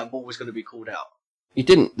know that ball was going to be called out? He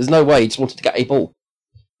didn't. There's no way. He just wanted to get a ball.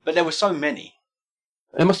 But there were so many.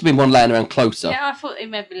 There must have been one laying around closer. Yeah, I thought he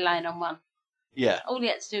may be laying on one. Yeah. All he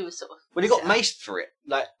had to do was sort of. Well, he got sit up. maced for it.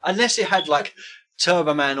 Like, unless it had, like,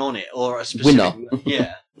 Turboman on it or a specific... Winner.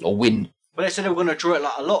 Yeah. Or win. But they said they were going to draw it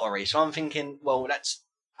like a lottery, so I'm thinking, well, that's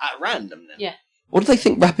at random then. Yeah. What do they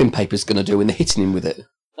think wrapping paper's going to do when they're hitting him with it?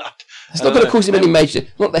 It's I not don't going to know. cause him any major...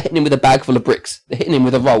 Not they're hitting him with a bag full of bricks. They're hitting him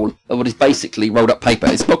with a roll of what is basically rolled up paper.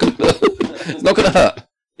 It's not going to... It's not going to hurt.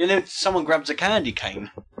 You know, someone grabs a candy cane,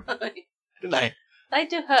 didn't they? They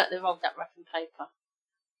do hurt the rolled up wrapping paper.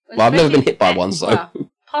 Well, I've never been hit by one, so... Well,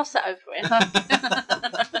 pass that over it.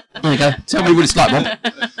 There you go. Tell me what it's like, Rob.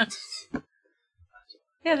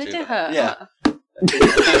 Yeah, they do hurt. Yeah.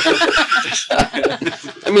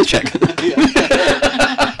 Let me check.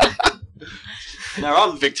 Now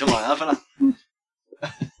I'm victimised, haven't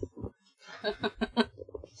I?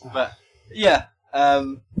 But, yeah.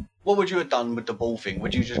 What would you have done with the ball thing?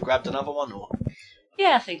 Would you just grabbed another one, or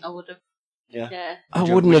Yeah, I think I would have. Yeah. Yeah. I would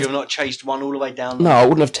you wouldn't have... have not chased one all the way down? No, I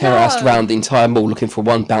wouldn't have terrorised No. around the entire mall looking for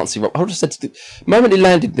one bouncy rock. I would have said to the moment it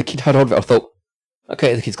landed, the kid had hold of it. I thought,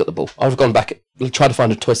 okay, the kid's got the ball. I would have gone back, tried to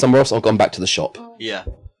find a toy somewhere else. I've gone back to the shop. Yeah.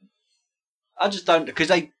 I just don't, because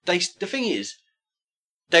they the thing is,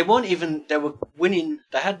 they weren't even, they were winning,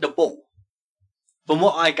 they had the ball. From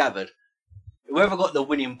what I gathered, whoever got the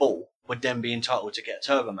winning ball would then be entitled to get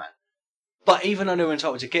a Turboman. But even though they were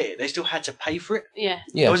entitled to get it, they still had to pay for it. Yeah.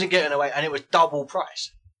 It wasn't getting away, and it was double price.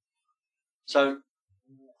 So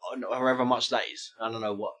however much that is. I don't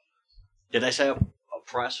know what. Did they say a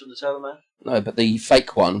price for the Turbo Man? No, but the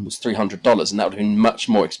fake one was $300, and that would have been much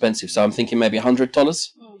more expensive. So I'm thinking maybe $100.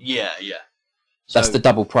 Yeah. That's the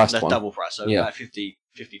double priced That's one. double price. So Yeah. about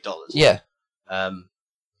 $50. Yeah.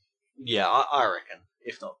 Yeah, I reckon.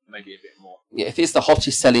 If not, maybe a bit more. Yeah, if it's the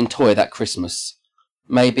hottest selling toy that Christmas,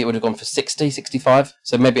 maybe it would have gone for 60, 65.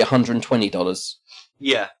 So maybe $120.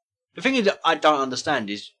 Yeah. The thing is that I don't understand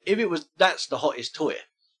is if that's the hottest toy,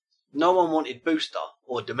 no one wanted Booster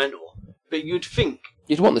or Dementor, but you'd think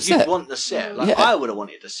You'd want the set. you'd want the set. Like Yeah. I would have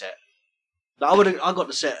wanted the set. Like I got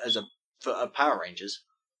the set for Power Rangers.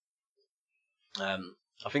 I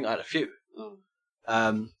think I had a few.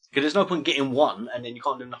 Because there's no point getting one and then you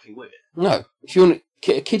can't do nothing with it. No. If you want,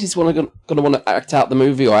 kids going to want to act out the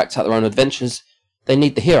movie or act out their own adventures, they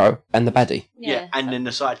need the hero and the baddie. Yeah, and then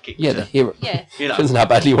the sidekick. Yeah, the hero. Yeah. You know. Depends on how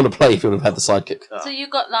badly you want to play if you want to have the sidekick. So you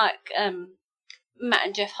got like Matt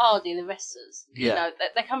and Jeff Hardy, the wrestlers. Yeah. You know,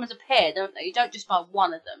 they come as a pair, don't they? You don't just buy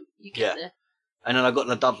one of them. You get And then I got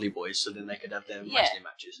the Dudley Boys, so then they could have their wrestling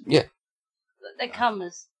matches. they come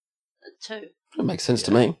as two. That makes sense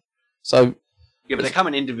to me. So Yeah, but they come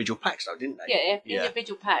in individual packs, though, didn't they? Yeah,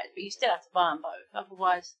 individual packs, but you still have to buy them both.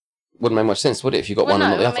 Otherwise, wouldn't make much sense, would it, if you got one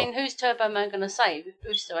and not the other? I mean, who's Turbo Man going to save if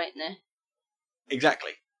Booster ain't there?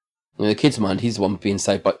 Exactly. In the kid's mind, he's the one being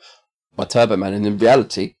saved by Turbo Man, and in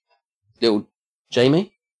reality, little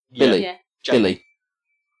Jamie? Yeah. Billy? Yeah, Billy.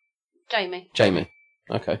 Jamie.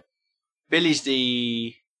 Okay. Billy's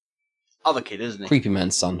the other kid, isn't he? Creepy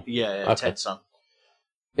Man's son. Yeah, Okay. Ted's son.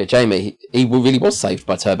 Yeah, Jamie, he really was saved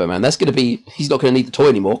by Turbo Man. That's going to be... He's not going to need the toy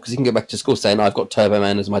anymore, because he can go back to school saying, I've got Turbo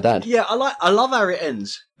Man as my dad. Yeah, I love how it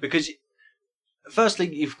ends, because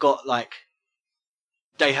firstly, you've got, like,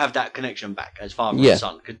 they have that connection back as father and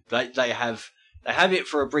son. 'Cause they have it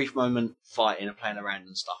for a brief moment, fighting and playing around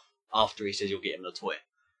and stuff, after he says you'll get him the toy.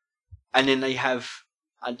 And then they have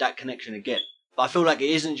that connection again. But I feel like it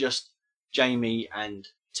isn't just Jamie and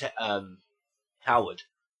Howard.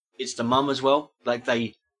 It's the mum as well. Like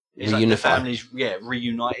it's like the family's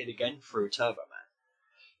reunited again through Turbo Man.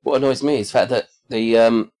 What annoys me is the fact that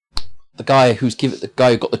the guy who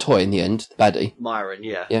got the toy in the end, the baddie. Myron,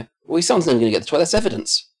 yeah. Yeah. Well, his son's never going to get the toy. That's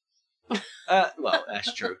evidence. Well,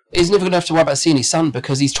 that's true. He's never going to have to worry about seeing his son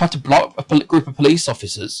because he's tried to block a group of police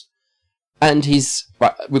officers, and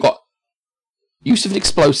we've got use of an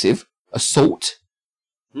explosive, assault.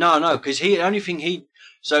 No, because the only thing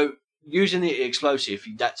so using the explosive,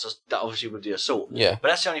 that obviously with the assault. Yeah. But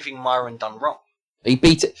that's the only thing Myron done wrong. He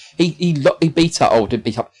beat it. He beat up. Oh, did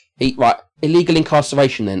beat up. Illegal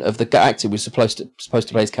incarceration then of the actor who was supposed to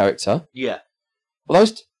play his character. Yeah. Well,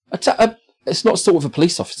 it's not assault with a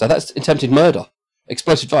police officer. That's attempted murder.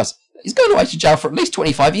 Explosive device. He's going away to jail for at least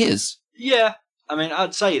 25 years. Yeah. I mean,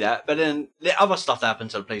 I'd say that, but then the other stuff that happened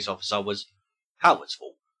to the police officer was Howard's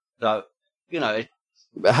fault. So,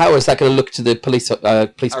 But how is that going to look to the police?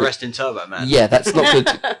 Arresting Turbo Man. Yeah, that's not good.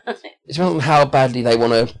 It's about how badly they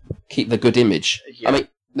want to keep the good image. Yeah. I mean,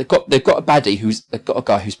 they've got a baddie they've got a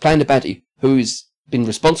guy who's playing a baddie who's been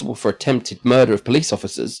responsible for attempted murder of police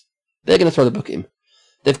officers. They're going to throw the book at him.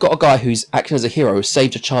 They've got a guy who's acting as a hero who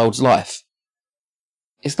saved a child's life.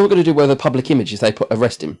 It's not going to do well with the public image if they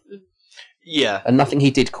arrest him. Yeah. And nothing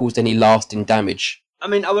he did caused any lasting damage. I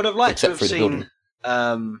mean, I would have liked to Except have through the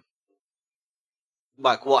seen,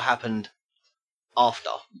 like, what happened after.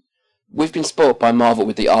 We've been spoiled by Marvel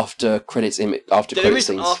with the after credits There credit is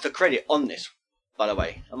an scenes. after credit on this, by the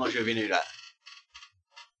way. I'm not sure if you knew that.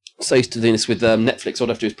 So used to doing this with Netflix. All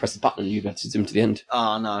I have to do is press the button and you have to zoom to the end.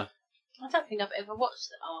 Oh, no. I don't think I've ever watched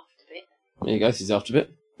the after bit. There you go, this is after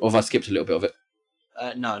bit. Or have I skipped a little bit of it?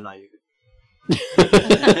 No, you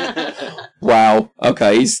Wow,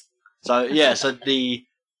 okay. So the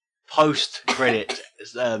post-credit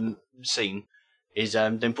scene is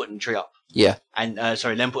them putting the tree up. Yeah. And,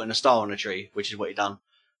 them putting a star on the tree, which is what he done.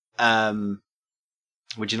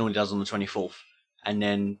 Which he normally does on the 24th. And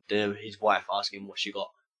then his wife asking what he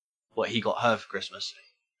got her for Christmas.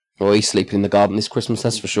 Well, he's sleeping in the garden this Christmas,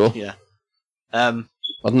 that's for sure. Yeah. I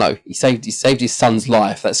don't know. He saved his son's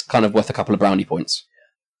life. That's kind of worth a couple of brownie points.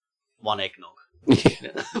 One eggnog.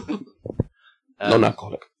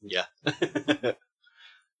 Non-alcoholic. Yeah.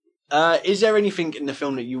 Is there anything in the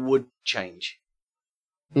film that you would change?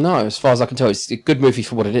 No, as far as I can tell, it's a good movie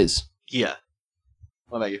for what it is. Yeah.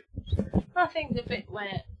 What about you? I think the bit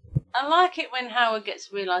where I like it when Howard gets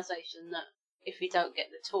the realisation that if he don't get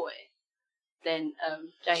the toy, then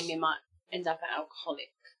Jamie might end up an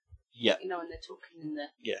alcoholic. Yeah. You know, when they're talking in the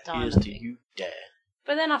Here's to you dare.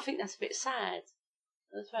 But then I think that's a bit sad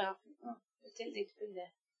as well. I think, it didn't need to be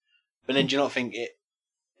there. But then do you not think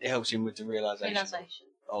it helps him with the realisation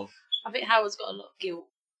of I think Howard's got a lot of guilt.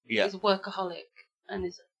 yeah, He's a workaholic and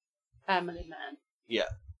he's a family man. yeah,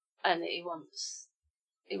 And he wants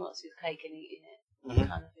his cake and eating it, Mhm.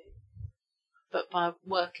 kind of thing. But by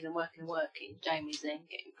working and working and working, Jamie's then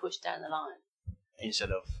getting pushed down the line.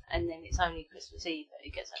 instead of And then it's only Christmas Eve that he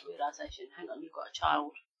gets that realisation, hang on, you've got a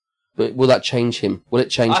child. But will that change him? Will it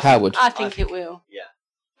change I think- Howard? I think it will.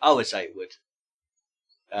 I would say it would.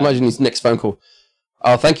 Imagine his next phone call.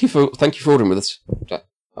 Oh, thank you for ordering with us.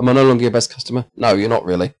 Am I no longer your best customer? No, you're not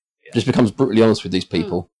really. Yeah. Just becomes brutally honest with these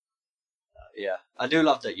people. Yeah, I do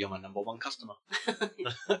love that you're my number one customer.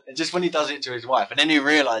 Just when he does it to his wife, and then he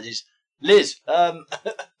realises, Liz,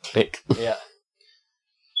 Click. yeah,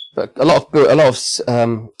 But a lot of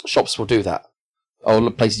shops will do that.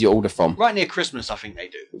 Or places you order from. right near Christmas, I think they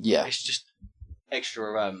do. Yeah. It's just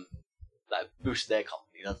extra, like boost their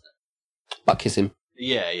company, doesn't it? Butt kiss him.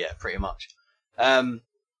 Yeah, pretty much. The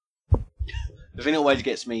thing that always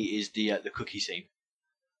gets me is the cookie scene.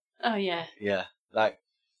 Oh, yeah. Yeah, like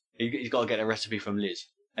he's got to get a recipe from Liz,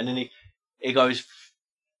 and then he goes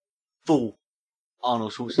full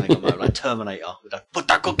Arnold Schwarzenegger mode, like Terminator, with like, put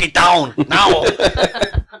that cookie down now.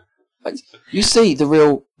 You see the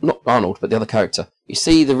real, not Arnold, but the other character. You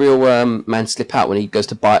see the real man slip out when he goes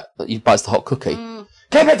to bite. He bites the hot cookie.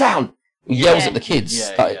 Keep it down! He yells at the kids.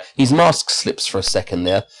 Yeah, Like, yeah. His mask slips for a second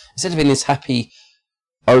there. Instead of being this happy,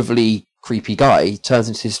 overly creepy guy, he turns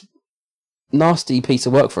into this nasty piece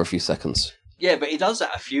of work for a few seconds. Yeah, but he does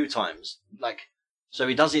that a few times. Like, so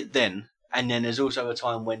he does it then, and then there's also a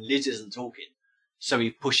time when Liz isn't talking, so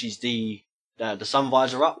he pushes the sun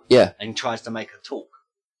visor up, Yeah. and tries to make her talk.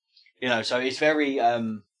 You know, so it's very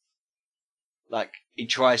like he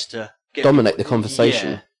tries to Dominate the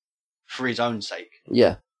conversation. yeah, for his own sake.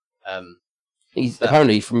 Yeah. He's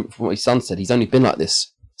apparently, from what his son said, he's only been like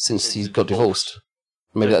this since he got divorced.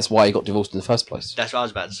 Maybe that's why he got divorced in the first place. That's what I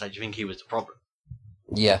was about to say. Do you think he was the problem?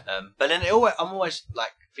 Yeah. But then I'm always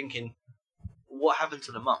like thinking, what happened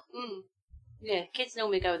to the mum? Yeah, kids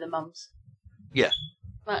normally go with the mums. Yeah.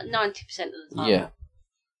 About 90% of the time. Yeah.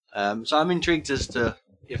 So I'm intrigued as to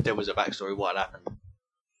if there was a backstory, what had happened.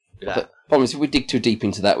 with that. But problem is, if we dig too deep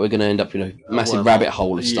into that, we're going to end up in a massive well, rabbit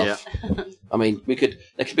hole of stuff. I mean, there could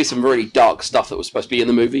be some really dark stuff that was supposed to be in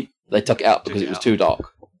the movie. They took it out because it was too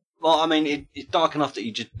dark. Well, I mean, it's dark enough that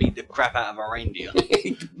you just beat the crap out of a reindeer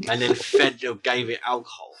and then fed or gave it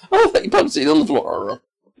alcohol. Oh, he punched it on the floor.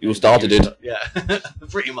 You started it. Yeah,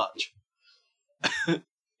 pretty much.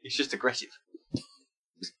 It's just aggressive.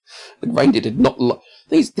 The reindeer did not.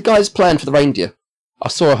 The guy's plan for the reindeer. I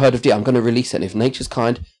saw a herd of deer. I'm going to release it. And if nature's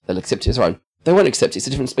kind, they'll accept it as their own. They won't accept it. It's a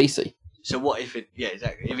different species. So what if it? Yeah,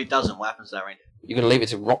 exactly. If it doesn't, what happens to that reindeer? You're going to leave it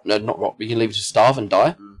to rot? No, not rot. But you can leave it to starve and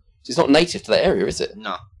die. It's not native to that area, is it?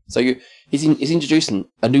 No. So he's introducing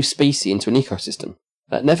a new species into an ecosystem.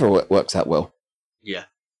 That never works out well. Yeah.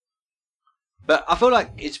 But I feel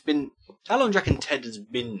like it's been... How long do you reckon Ted has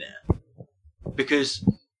been there? Because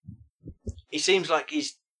it seems like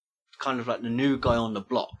he's kind of like the new guy on the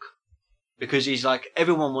block. Because he's like,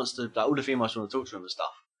 everyone wants to... Like, all the females want to talk to him and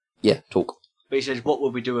stuff. Yeah, talk. But he says, what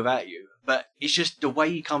would we do without you? But it's just the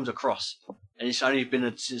way he comes across. And it's only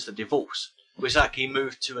been since the divorce. It's like they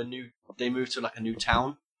moved to like a new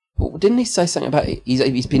town. Well, didn't he say something about it?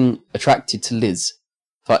 He's been attracted to Liz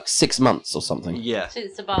for like 6 months or something? Yeah.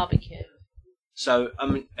 Since the barbecue. So, I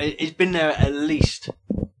mean, he's been there at least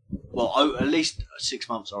 6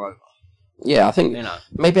 months or over. Yeah, I think You know,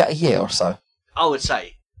 maybe a year or so. I would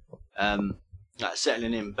say, like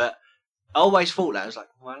settling in. But I always thought that. I was like,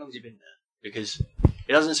 well, how long has he been there? Because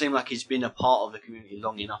it doesn't seem like he's been a part of the community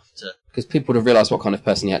long enough to... Because people would have realised what kind of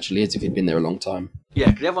person he actually is if he'd been there a long time. Yeah,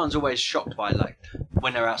 because everyone's always shocked by, like,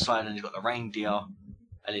 when they're outside and he's got the reindeer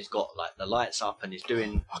and he's got, like, the lights up and he's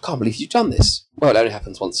doing... I can't believe you've done this. Well, it only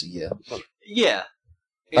happens once a year. Yeah.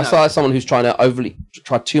 That's like someone who's trying to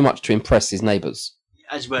try too much to impress his neighbours.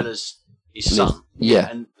 As well as his son. Yeah.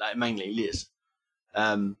 And, like, mainly Liz.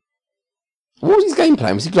 What was his game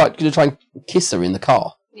plan? Was he, like, going to try and kiss her in the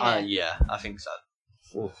car? Yeah, I think so.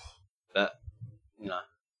 Oof. But, you know,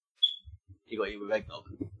 he got you with eggnog.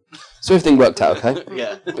 So everything worked out okay?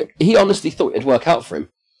 Yeah. But he honestly thought it'd work out for him.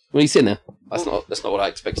 When he's sitting there, that's not what I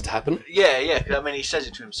expected to happen. Yeah, because, I mean, he says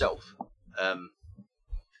it to himself.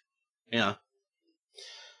 You know,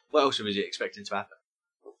 what else was he expecting to happen?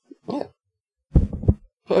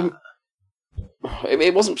 Yeah.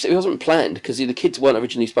 It wasn't planned because the kids weren't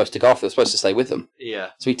originally supposed to go off. They were supposed to stay with them. Yeah.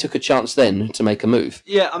 So he took a chance then to make a move,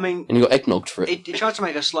 Yeah, I mean, and he got eggnogged for it. he tried to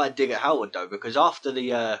make a slight dig at Howard though, because after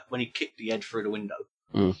the when he kicked the head through the window,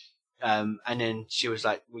 and then she was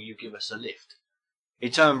like, "Will you give us a lift?" He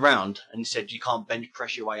turned round and said, "You can't bench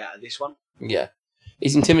press your way out of this one." Yeah.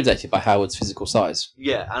 He's intimidated by Howard's physical size.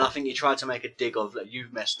 Yeah, and I think he tried to make a dig of, like,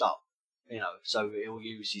 "You've messed up," so he'll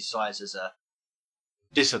use his size as a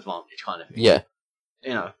disadvantage kind of thing. Yeah.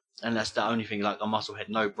 And that's the only thing, like a musclehead,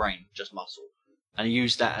 no brain, just muscle. And he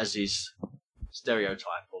used that as his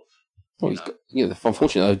stereotype of, Well,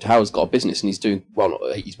 unfortunately, Howard's got a business and he's doing,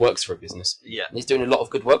 he works for a business. yeah, And he's doing a lot of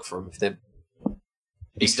good work for him. If they're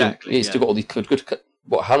exactly. He's still got all these good.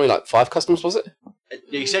 What? How many? Like 5 customers was it?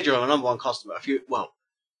 He said you're my number one customer.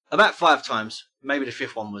 About 5 times. Maybe the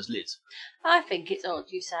 5th one was Liz. I think it's odd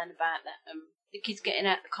you saying about that. The kids getting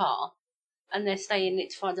out the car and they're staying in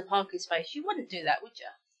it to find a parking space. You wouldn't do that, would you?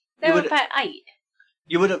 They were about 8.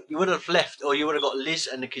 You would have left, or you would have got Liz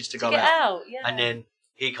and the kids to go Get out, yeah. and then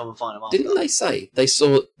he'd come and find them after. Didn't they say they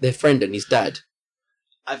saw their friend and his dad?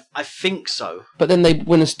 I think so. But then they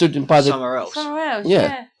went and stood by the Somewhere else. Somewhere else, Yeah.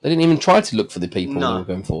 yeah. They didn't even try to look for the people No. they were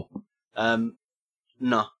going for.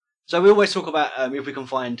 No. So we always talk about if we can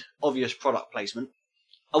find obvious product placement.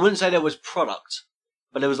 I wouldn't say there was product,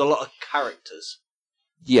 but there was a lot of characters.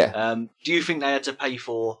 Yeah. Do you think they had to pay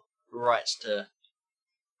for rights to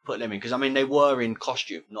put them in? Because, I mean, they were in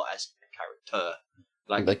costume, not as a character.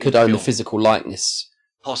 Like They could own the film. physical likeness.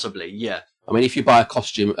 Possibly, yeah. I mean, if you buy a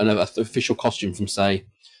costume, an official costume from, say,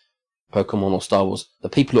 Pokemon or Star Wars, the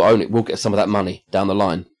people who own it will get some of that money down the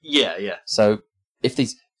line. Yeah, yeah. So, if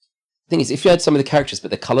these thing is, if you had some of the characters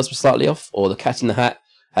but their colours were slightly off, or the Cat in the Hat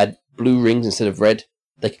had blue rings instead of red,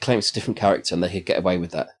 they could claim it's a different character and they could get away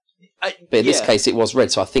with that. But in this case, it was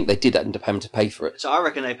red, so I think they did end up having to pay for it. So I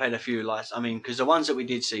reckon they paid a few lights. I mean, because the ones that we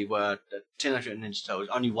did see were the Teenage Mutant Ninja Turtles,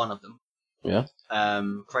 only one of them. Yeah.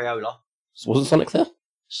 Crayola, So wasn't Sonic there?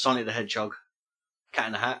 Sonic the Hedgehog, Cat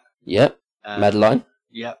in the Hat. Yep. Madeline.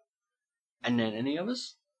 Yep. And then any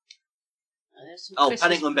others? There's some Oh, Christmas-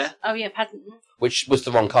 Paddington Bear. Oh, yeah, Paddington. Which was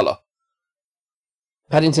the wrong colour.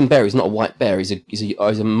 Paddington Bear is not a white bear. He's a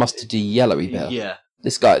mustardy yellowy bear. Yeah.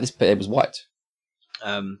 This bear was white.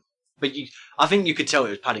 But I think you could tell it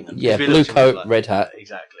was Paddington. Yeah, If you blue looked at it, coat, like- red hat.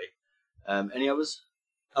 Exactly. Any others?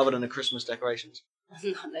 Other than the Christmas decorations? No,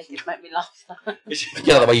 they did make me laugh.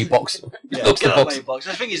 Get out of the way, you box. Yeah, Looks get the out of box. the way, box.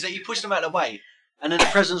 The thing is that you push them out of the way, and then the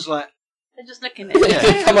present's like, They're just looking at Yeah,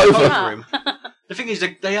 it. come over. him. The thing is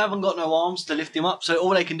that they haven't got no arms to lift him up, so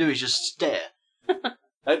all they can do is just stare.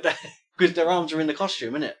 Because their arms are in the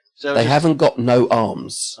costume, innit? So They haven't got no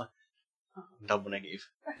arms. double negative.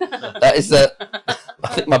 That is the.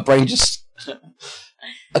 I think my brain just.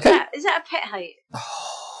 Okay. Is that a pet hate?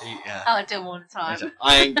 Yeah. Oh, I do them all the time.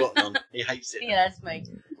 I ain't got none. He hates it. Yeah, that's me.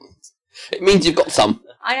 It means you've got some.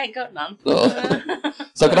 I ain't got none. Oh.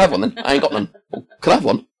 So can I have one then? I ain't got none. Well, can I have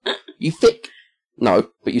one? You thick? No,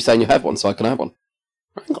 but you're saying you have one, so I can have one.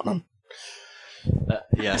 I ain't got none.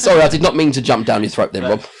 Yeah. Sorry, I did not mean to jump down your throat there,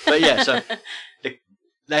 Rob. But yeah, so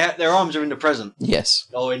their arms are in the present Yes.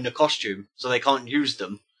 or in the costume, so they can't use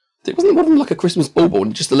them. It wasn't one of them like a Christmas ball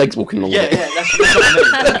and just the legs walking along Yeah, with it. yeah, that's what I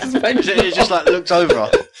mean. That's made me It just like looks over.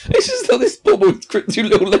 It's just like this ball with 2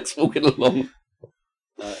 little legs walking along.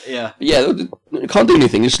 Yeah. Yeah, it can't do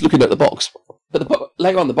anything, it's just looking at the box. But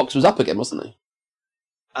later on, the box was up again, wasn't it?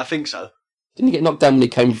 I think so. Didn't he get knocked down when he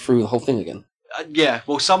came through the whole thing again? Yeah,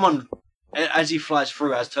 well, someone, as he flies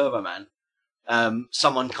through as Turbo Man,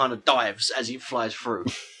 someone kind of dives as he flies through.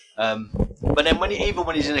 But then even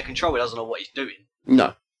when he's in a control, he doesn't know what he's doing.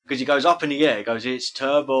 No. Because he goes up in the air, he goes, it's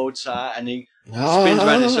Turbo, and he spins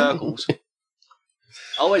around in circles. I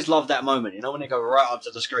always love that moment, when they go right up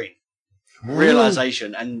to the screen.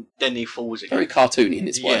 Realisation, and then he falls again. Very cartoony in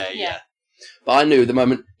its way. Yeah, Yeah. But I knew the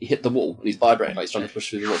moment he hit the wall and he's vibrating like he's trying to push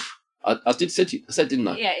through the wall. I said, didn't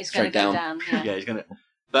I? Yeah, it's going to Straight go down. down. Yeah. Yeah, he's gonna.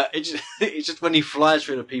 But it's just when he flies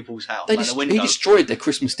through the people's house, They like the he window, destroyed their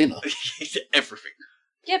Christmas dinner. everything.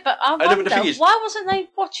 Yeah, but I know, but the wonder, thing is- why wasn't they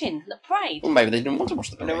watching the parade? Well, maybe they didn't want to watch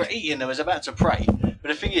the And they were parade. eating, they was about to pray. But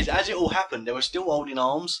the thing is, as it all happened, they were still holding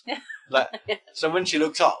arms. So when she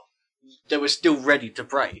looked up, they were still ready to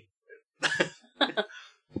pray.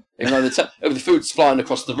 Even though the food's flying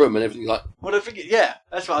across the room and everything like... Well, the thing is, yeah,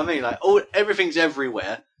 that's what I mean. Like, everything's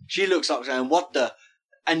everywhere. She looks up saying, "What the?"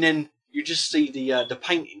 And then you just see the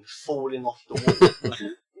painting falling off the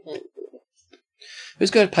wall.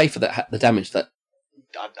 Who's going to pay for the damage that...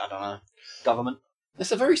 I don't know. Government.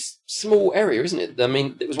 That's a very small area, isn't it? I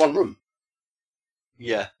mean, it was one room.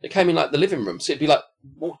 Yeah, It came in like the living room, so it'd be like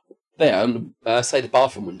there and say the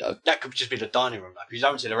bathroom window. that could just be the dining room. Like, you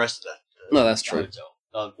don't see the rest of the No, that's true.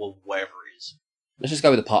 hotel. Well, wherever it is. Let's just go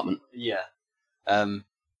with apartment Yeah. or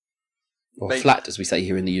But- flat, as we say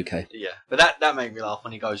here in the UK. Yeah, but that made me laugh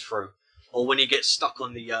when he goes through, or when he gets stuck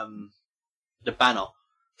on the banner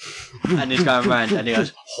and he's going round, and he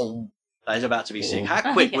goes, "Home." Like he's about to be sick.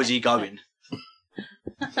 How quick was he going?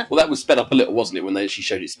 Well, that was sped up a little, wasn't it, when they actually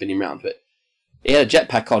showed it spinning round? But he had a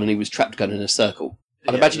jetpack on and he was trapped going in a circle.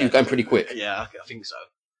 I'd imagine he was going pretty quick. Yeah, I think so.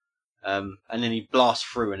 And then he blasts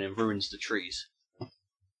through and then ruins the trees.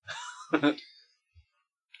 In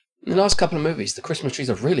the last couple of movies, the Christmas trees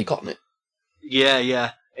have really gotten it.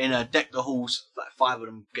 Yeah. In Deck the Halls, like 5 of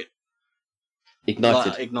them get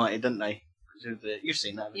ignited, didn't they? You've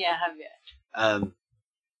seen that, haven't you? Yeah, I have you?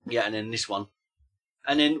 Yeah, and then this one.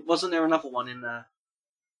 And then, wasn't there another one in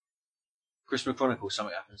Christmas Chronicles,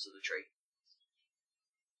 something happens to the tree?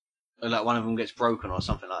 Or like one of them gets broken or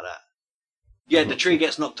something like that. Yeah, the tree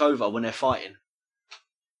gets knocked over when they're fighting.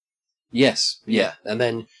 Yes, yeah. And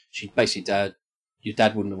then she basically, your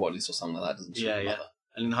dad wouldn't have wanted this or something like that, doesn't she? Yeah.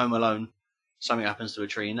 And in Home Alone, something happens to a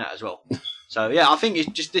tree in that as well. So, yeah, I think it's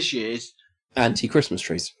just this year is... Anti-Christmas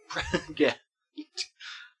trees. Yeah.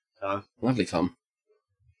 So, lovely fun.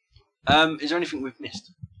 Is there anything we've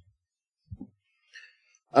missed?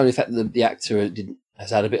 Only the fact that the actor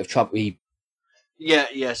has had a bit of trouble.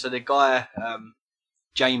 Yeah. So the guy,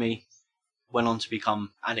 Jamie, went on to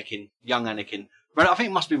become Anakin, young Anakin. I think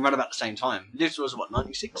it must have been right about the same time. This was,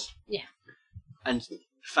 96? Yeah. And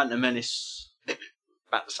Phantom Menace,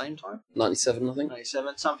 about the same time? 97, I think.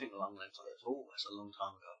 97, something along those lines. Oh, that's a long time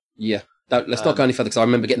ago. Yeah. Let's not go any further, because I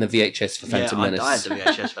remember getting the VHS for Phantom Menace. I had the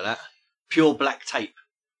VHS for that. Pure black tape.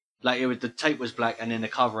 Like, the tape was black, and then the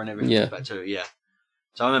cover and everything was black too, yeah.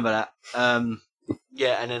 So I remember that.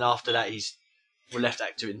 Yeah, and then after that, we left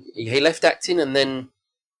acting. He left acting, and then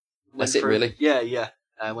that's it, really. Yeah.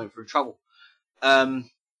 Went through trouble. But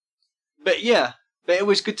it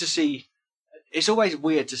was good to see. It's always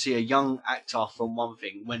weird to see a young actor from one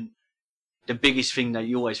thing when the biggest thing that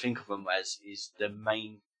you always think of him as is the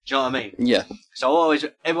main. Do you know what I mean? Yeah. So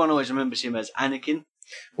everyone always remembers him as Anakin.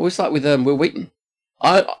 Well, it's like with Will Wheaton.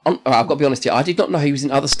 I've got to be honest here. I did not know he was in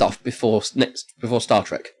other stuff before Star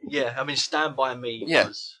Trek. Yeah, I mean, Stand By Me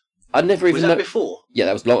was. I'd never even. Was that before? Yeah,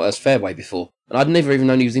 that was fair way before, and I'd never even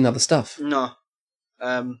known he was in other stuff. No.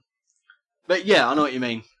 But yeah, I know what you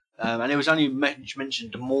mean. And it was only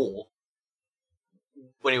mentioned more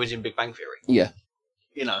when he was in Big Bang Theory. Yeah.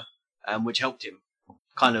 You know, which helped him,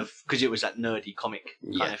 kind of, because it was that nerdy comic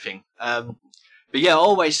kind of thing. But yeah, I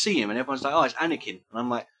always see him, and everyone's like, "Oh, it's Anakin," and I'm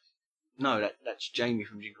like, "No, that's Jamie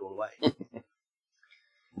from Jingle All the Way."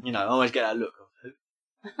 You know, I always get that look of who.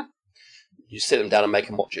 You sit them down and make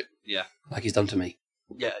him watch it. Yeah, like he's done to me.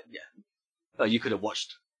 Yeah. Oh, you could have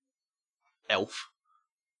watched Elf,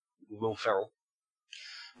 Will Ferrell.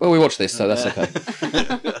 Well, we watched this, so that's okay.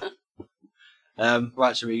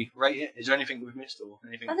 Right, so we rate it. Is there anything we've missed or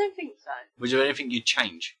anything? I don't think so. Was there anything you'd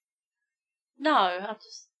change? No, I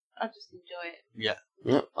just enjoy it.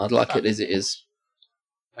 Yeah, I'd like it as it is.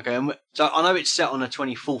 Okay, so I know it's set on the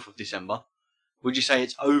 24th of December. Would you say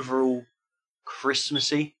it's overall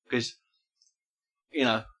Christmassy? Because, you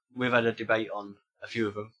know, we've had a debate on a few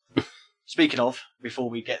of them. Speaking of, before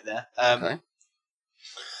we get there. Okay.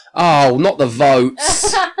 Oh, not the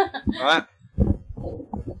votes. Right.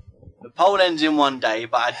 The poll ends in one day,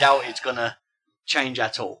 but I doubt it's going to change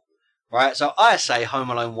at all. Right, so I say Home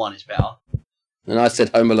Alone 1 is better. And I said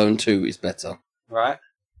Home Alone 2 is better. Right.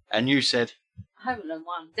 And you said... Home Alone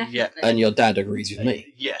 1, definitely. Yeah. And your dad agrees with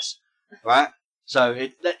me. Yes. Right? So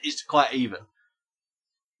it's quite even.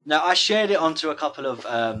 Now, I shared it onto a couple of...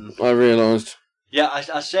 I realised. Yeah,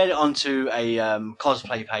 I shared it onto a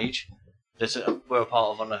cosplay page that we're a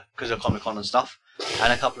part of because of Comic-Con and stuff,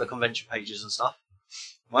 and a couple of convention pages and stuff.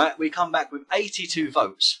 Right? We come back with 82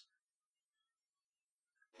 votes.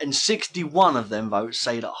 And 61 of them votes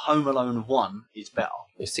say that Home Alone 1 is better.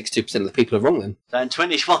 62% of the people are wrong then. And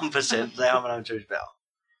 21% say Home Alone 2 is better.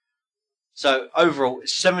 So overall,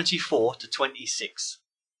 it's 74 to 26.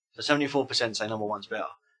 So 74% say number 1's better.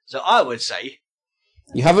 So I would say...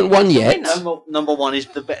 You haven't won yet. Number 1 is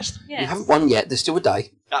the best. Yes. You haven't won yet. There's still a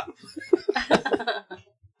day.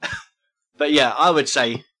 But yeah, I would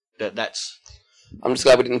say that's... I'm just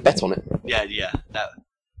glad we didn't bet on it. Yeah.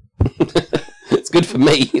 It's good for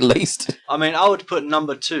me, at least. I mean, I would put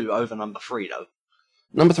number 2 over number 3, though.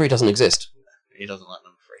 Number 3 doesn't exist. He doesn't like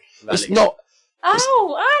number 3. It's not...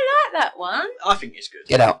 Oh, I like that one. I think it's good.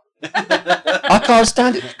 Get out. I can't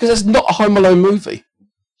stand it, because it's not a Home Alone movie.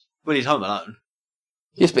 Well, he's Home Alone.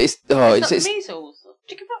 Yes, but it's measles or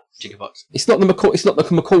Chickenpox. It's not the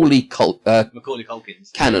Macaulay Macaulay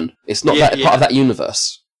Culkin's canon. It's not part of that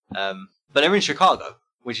universe. But they're in Chicago,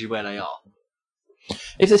 which is where they are.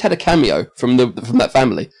 If they'd had a cameo from that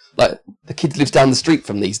family, like the kid lives down the street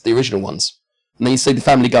from the original ones, and then you see the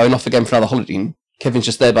family going off again for another holiday, and Kevin's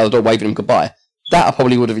just there by the door waving him goodbye, That I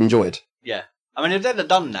probably would have enjoyed. Yeah. I mean, if they'd have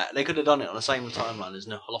done that, they could have done it on the same timeline as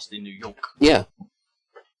Lost in New York. Yeah.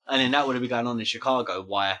 And then that would have been going on in Chicago,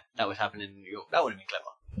 why that was happening in New York. That would have been clever.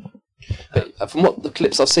 But from what the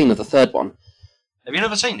clips I've seen of the third one, Have you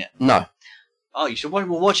never seen it? no. Oh, you should. We'll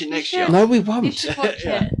watch it You next should. year. No, we You won't. should watch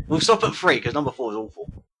Yeah. it. We'll stop at 3 because number 4 is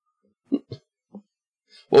awful.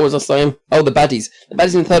 What was I saying? Oh, the baddies. The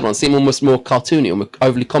baddies in the third one seem almost more cartoony or more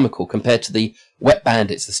overly comical compared to the wet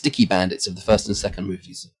bandits, the sticky bandits of the first and second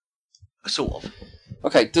movies. Sort of.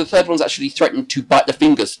 Okay, the third one's actually threatened to bite the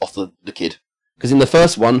fingers off the kid. Because in the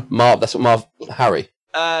first one, that's what Harry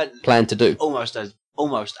planned to do. Almost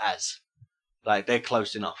as. Like, they're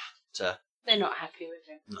close enough to. They're not happy with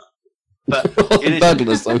him. But you need,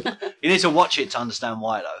 Burglars, though. you need to watch it to understand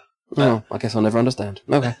why, though. Oh, I guess I'll never understand.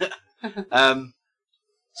 Okay.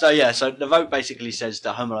 So the vote basically says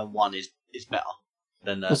that Home Alone 1 is better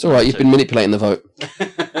than. That's alright, you've been manipulating the vote.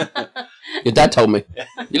 Your dad told me.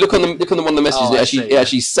 You look on the one of the messages, Oh, it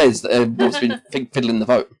actually says that Rob's been fiddling the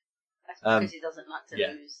vote. That's because he doesn't like to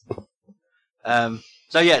yeah. lose.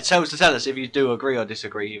 So yeah, tell us if you do agree or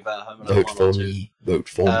disagree with Home Alone 1 or 2. Vote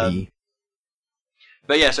for me.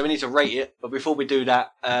 But yeah, so we need to rate it. But before we do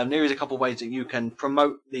that, there is a couple of ways that you can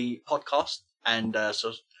promote the podcast and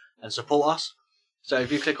support us. So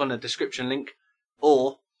if you click on the description link,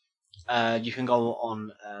 or you can go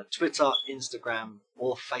on Twitter, Instagram,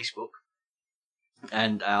 or Facebook,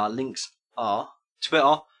 and our links are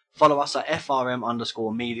Twitter. Follow us at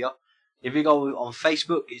FRM_media. If you go on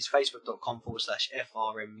Facebook, it's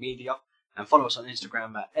facebook.com/FRM media, and follow us on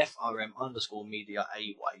Instagram at FRM_media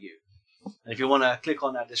AYU. And if you want to click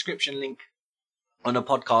on that description link on the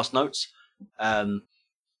podcast notes,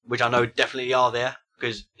 which I know definitely are there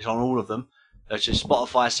because it's on all of them, that's just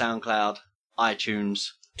Spotify, SoundCloud,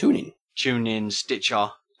 iTunes, TuneIn,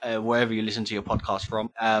 Stitcher, wherever you listen to your podcast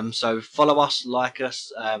from. So follow us, like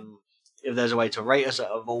us. If there's a way to rate us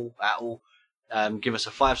at all, give us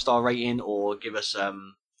a 5-star rating or give us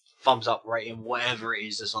thumbs up rating, whatever it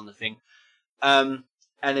is that's on the thing. And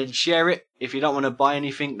then share it. If you don't want to buy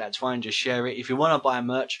anything, that's fine. Just share it. If you want to buy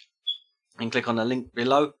merch, then click on the link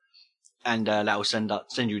below, and that will send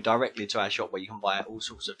you directly to our shop where you can buy all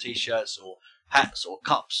sorts of t-shirts or hats or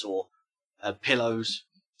cups or pillows.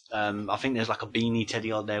 I think there's like a beanie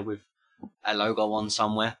teddy on there with a logo on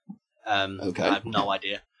somewhere. Okay. I have no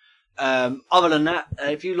idea. Other than that,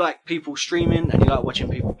 if you like people streaming and you like watching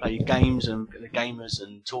people play games and the gamers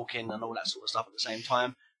and talking and all that sort of stuff at the same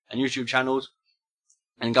time, and YouTube channels,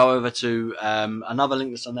 and go over to another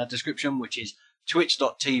link that's on that description, which is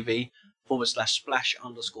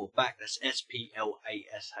twitch.tv/splash_back. That's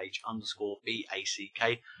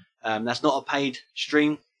SPLASH_BACK. That's not a paid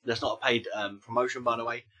stream. That's not a paid promotion, by the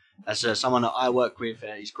way. That's someone that I work with.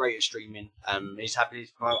 He's great at streaming. He's happy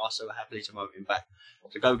to promote us, so we're happy to promote him back.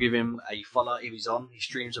 So go give him a follow if he's on. He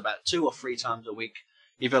streams about 2 or 3 times a week.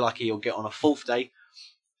 If you're lucky, he'll get on a 4th day.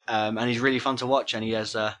 And he's really fun to watch, and he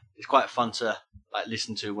has it's quite fun to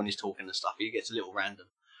listen to when he's talking and stuff. He gets a little random.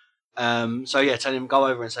 So yeah, tell him go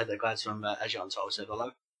over and say that guys from As Yet Untold said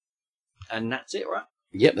hello, and that's it, right?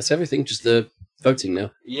 Yep, that's everything. Just the voting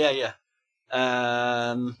now. Yeah.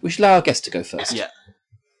 We should allow our guest to go first. Yeah.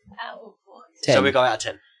 Out of what? 10. So we go out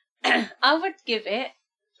of 10. I would give it.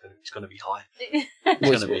 It's going to be high. I It's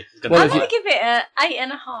going to be. Well, would give it a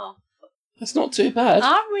 8.5. That's not too bad.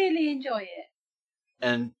 I really enjoy it.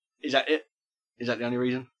 And is that it? Is that the only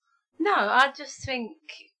reason? No, I just think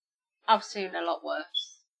I've seen a lot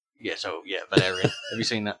worse. Yeah. So yeah, Valerian. Have you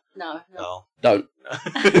seen that? No. Oh. Don't.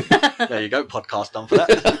 There you go. Podcast done for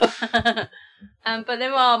that. But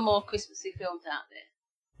there are more Christmassy films out there.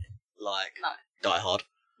 Like No. Die Hard.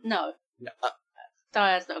 No. No. Die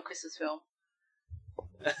Hard's not a Christmas film.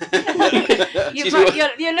 Excuse me,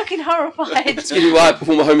 You're looking horrified. Excuse me, why I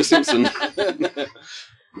perform a Homer Simpson.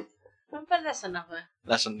 But that's another.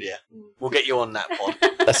 Yeah. We'll get you on that pod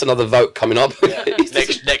That's another vote coming up. yeah.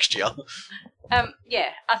 next year. Yeah,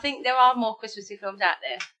 I think there are more Christmassy films out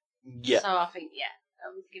there. Yeah. So I think, I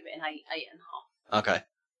would give it an 8.5. Okay.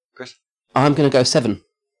 Chris? I'm going to go 7.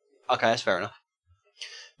 Okay, that's fair enough.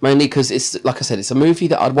 Mainly because it's, like I said, it's a movie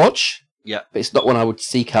that I'd watch. Yeah. But it's not one I would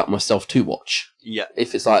seek out myself to watch. Yeah.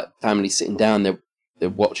 If it's like family sitting down, they're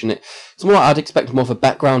watching it. It's more, I'd expect more of a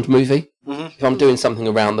background movie. Mm-hmm. If I'm doing something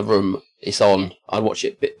around the room, it's on. I'd watch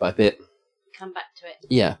it bit by bit. Come back to it.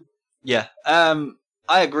 Yeah. Yeah.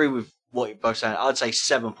 I agree with what you're both saying. I'd say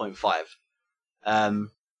 7.5.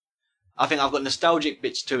 I think I've got nostalgic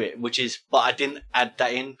bits to it, but I didn't add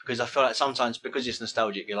that in because I feel like sometimes because it's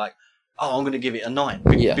nostalgic, you're like, oh, I'm going to give it a 9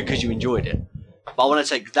 because you enjoyed it. But I want to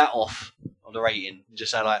take that off of the rating and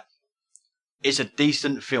just say like, it's a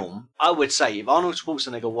decent film. I would say if Arnold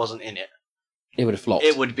Schwarzenegger wasn't in it, It would have flopped.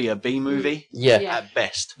 it would be a B movie Yeah. Yeah. at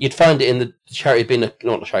best. You'd find it in the charity bin,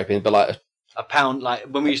 not a charity bin, but like, A pound, like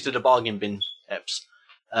when we used to do the bargain bin eps.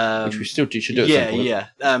 which we still should do at yeah, some point.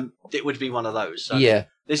 yeah. It would be one of those. So Yeah.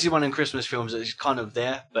 this is one of Christmas films that is kind of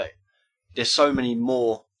there, but there's so many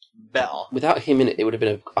more better. Without him in it, it would have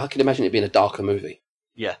been I can imagine it being a darker movie.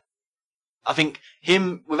 I think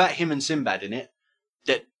without him and Sinbad in it,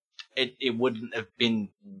 that it wouldn't have been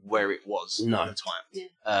where it was No. at the time.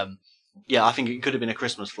 Yeah. Yeah, I think it could have been a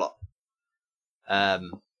Christmas flop.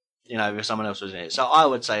 If someone else was in it. So I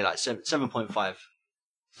would say like 7.5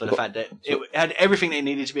 for the fact that it had everything that it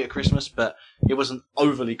needed to be at Christmas, but it wasn't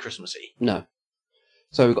overly Christmassy. No.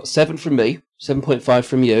 So we've got 7 from me, 7.5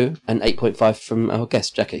 from you, and 8.5 from our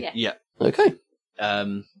guest, Jackie. Yeah. Yeah. Okay.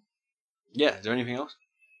 Yeah, is there anything else?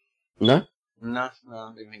 No? No, I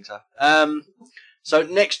don't think so. So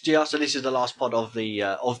next year, so this is the last pod of the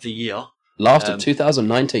year. Last of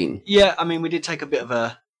 2019. Yeah, I mean we did take a bit of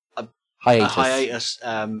a Hiatus. hiatus.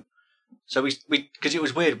 So we because it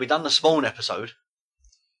was weird. We done the Spawn episode.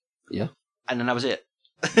 Yeah. And then that was it.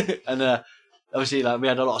 And obviously, like we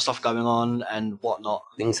had a lot of stuff going on and whatnot.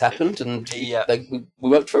 Things happened, and Yeah. we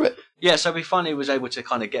worked through it. Yeah, so we finally was able to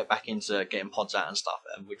kind of get back into getting pods out and stuff,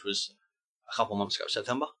 which was a couple of months ago,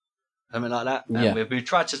 September, something like that. And Yeah. we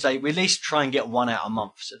tried to say we at least try and get one out a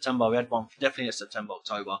month. September we had one, definitely in September,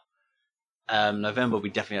 October. November we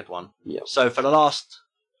definitely had one. Yeah. So for the last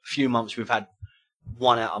few months we've had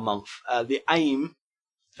one out a month. The aim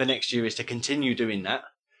for next year is to continue doing that.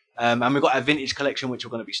 And we've got our vintage collection which we're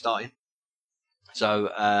going to be starting. So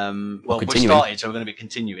we continuing. started, so we're going to be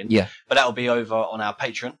continuing. Yeah. But that will be over on our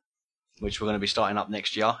Patreon, which we're going to be starting up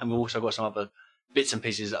next year, and we've also got some other bits and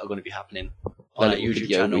pieces that are going to be happening on our Like YouTube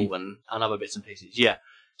video, channel and other bits and pieces. Yeah.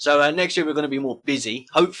 So next year we're going to be more busy.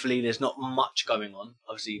 Hopefully, there's not much going on.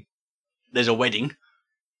 Obviously, there's a wedding.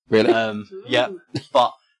 Really? Yeah,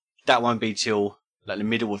 but that won't be till like the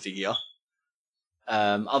middle of the year.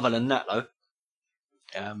 Other than that, though,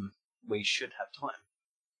 we should have time,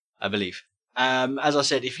 I believe. As I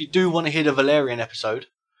said, if you do want to hear the Valerian episode,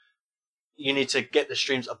 you need to get the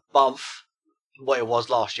streams above what it was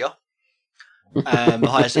last year. The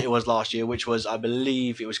highest that it was last year, which was, I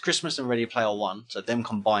believe, it was Christmas and Ready Player One, so them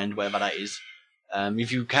combined, whatever that is.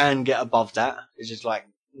 If you can get above that, it's just like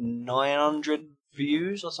 900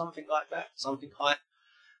 views or something like that, something high.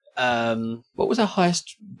 What was our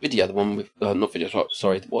highest video? The one with not video.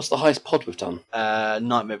 Sorry. What's the highest pod we've done?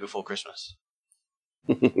 Nightmare Before Christmas.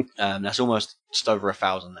 That's almost just over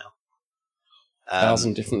 1,000 now.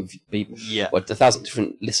 1,000 different people. Yeah. What, 1,000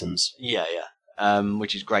 different listens. Yeah,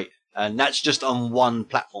 which is great. And that's just on one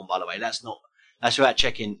platform, by the way. That's without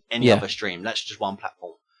checking any other stream. That's just one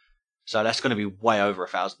platform. So that's going to be way over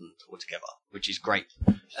 1,000 altogether, which is great.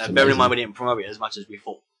 Bearing in mind we didn't promote it as much as we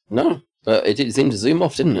thought. No, but it did seem to zoom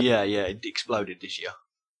off, didn't it? Yeah, it exploded this year,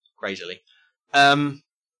 crazily.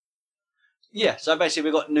 Yeah, so basically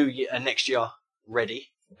we've got next year ready,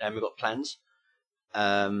 and we've got plans.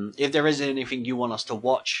 If there is anything you want us to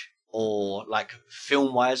watch, or like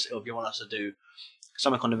film-wise, or if you want us to do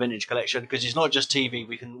something on the vintage collection, because it's not just TV,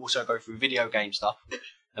 we can also go through video game stuff,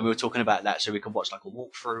 and we were talking about that, so we can watch like a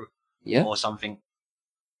walkthrough or something,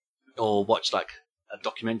 or watch like a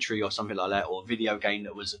documentary or something like that, or a video game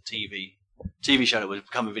that was a TV show that would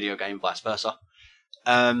become a video game, vice versa.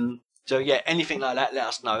 So yeah, anything like that, let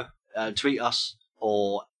us know. Tweet us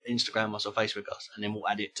or Instagram us or Facebook us, and then we'll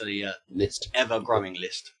add it to the List. ever-growing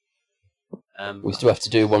list. We still have to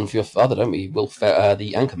do one for your father, don't we? Will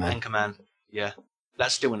the Anchorman. Anchorman, yeah,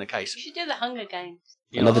 that's still in the You case. should do the Hunger Games.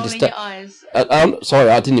 Another Rolling dysto- your eyes. Sorry,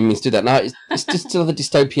 I didn't even mean to do that. No, it's just another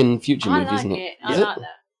dystopian future I movie, like isn't it. it? I Is it? like that.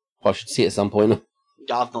 Well, I should see it at some point.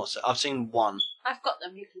 Yeah, I've seen one. I've got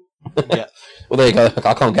them. You can. Yeah, Well, there you go.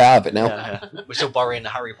 I can't get out of it now. yeah. We're still borrowing the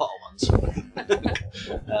Harry Potter ones.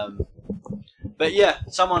 But yeah,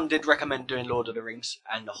 someone did recommend doing Lord of the Rings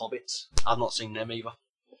and The Hobbits. I've not seen them either.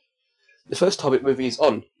 The first Hobbit movie is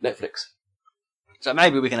on Netflix. So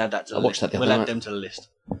maybe we can add that to the I watched list. that the We'll other add night. them to the list.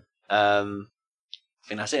 I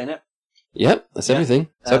think that's it, innit? Yep, that's Yeah. everything.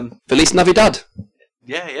 So, Feliz Feliz Navidad.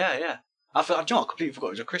 Yeah. I completely forgot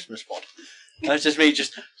it was a Christmas pod. It's just me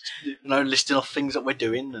just listing off things that we're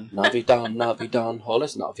doing and Navidan, Navidan,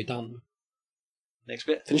 Hollis, Navidan. next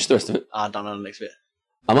bit. Finish the rest of it. I don't know the next bit.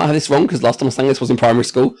 I might have this wrong because last time I sang this was in primary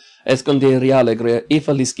school. Esconderia alegre y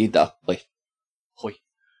felicidad. Oi. Hoi.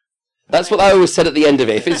 That's what I always said at the end of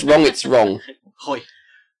it. If it's wrong, it's wrong. Hoi.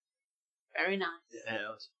 Very nice. Yeah, it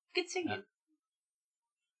was. Good singing.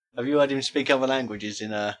 Have you heard him speak other languages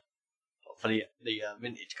in for the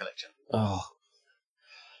vintage collection? Oh.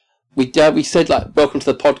 we said like welcome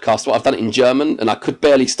to the podcast. What I've done it in German, and I could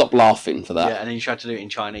barely stop laughing for that. Yeah, and then you tried to do it in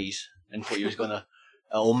Chinese and thought you was gonna,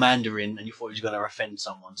 or Mandarin, and you thought you was gonna offend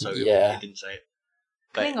someone, so you didn't say it.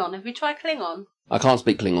 But, Klingon. Have you tried Klingon? I can't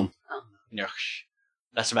speak Klingon. yeah,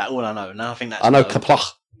 that's about all I know. Now I think that's. I know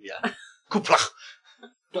Kaplach. Yeah, Kuplach.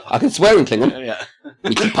 I can swear in Klingon. Yeah.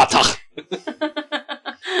 Patach.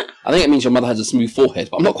 I think it means your mother has a smooth forehead,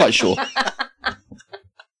 but I'm not quite sure.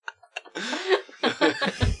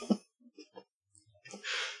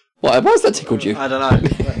 Why has that tickled you? I don't know.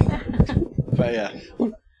 But yeah.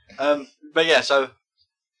 But yeah, so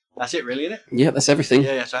that's it, really, isn't it? Yeah, that's everything.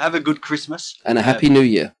 Yeah. So have a good Christmas And a happy New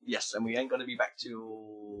Year. Yes, and we ain't gonna be back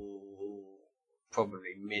till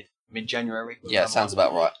probably mid January. Yeah, sounds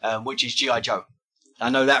about right. Which is G.I. Joe. I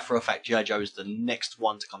know that for a fact. G.I. Joe is the next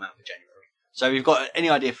one to come out for January. So if you've got any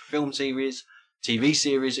idea for film series, TV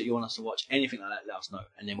series that you want us to watch, anything like that, let us know,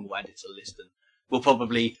 and then we'll add it to the list. And we'll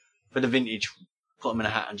probably, for the vintage, put them in a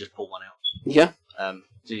hat and just pull one out. Yeah.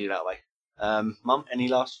 Do you that way. Mum,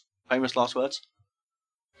 any famous last words?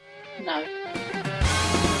 No.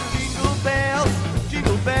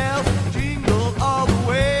 Jingle bells,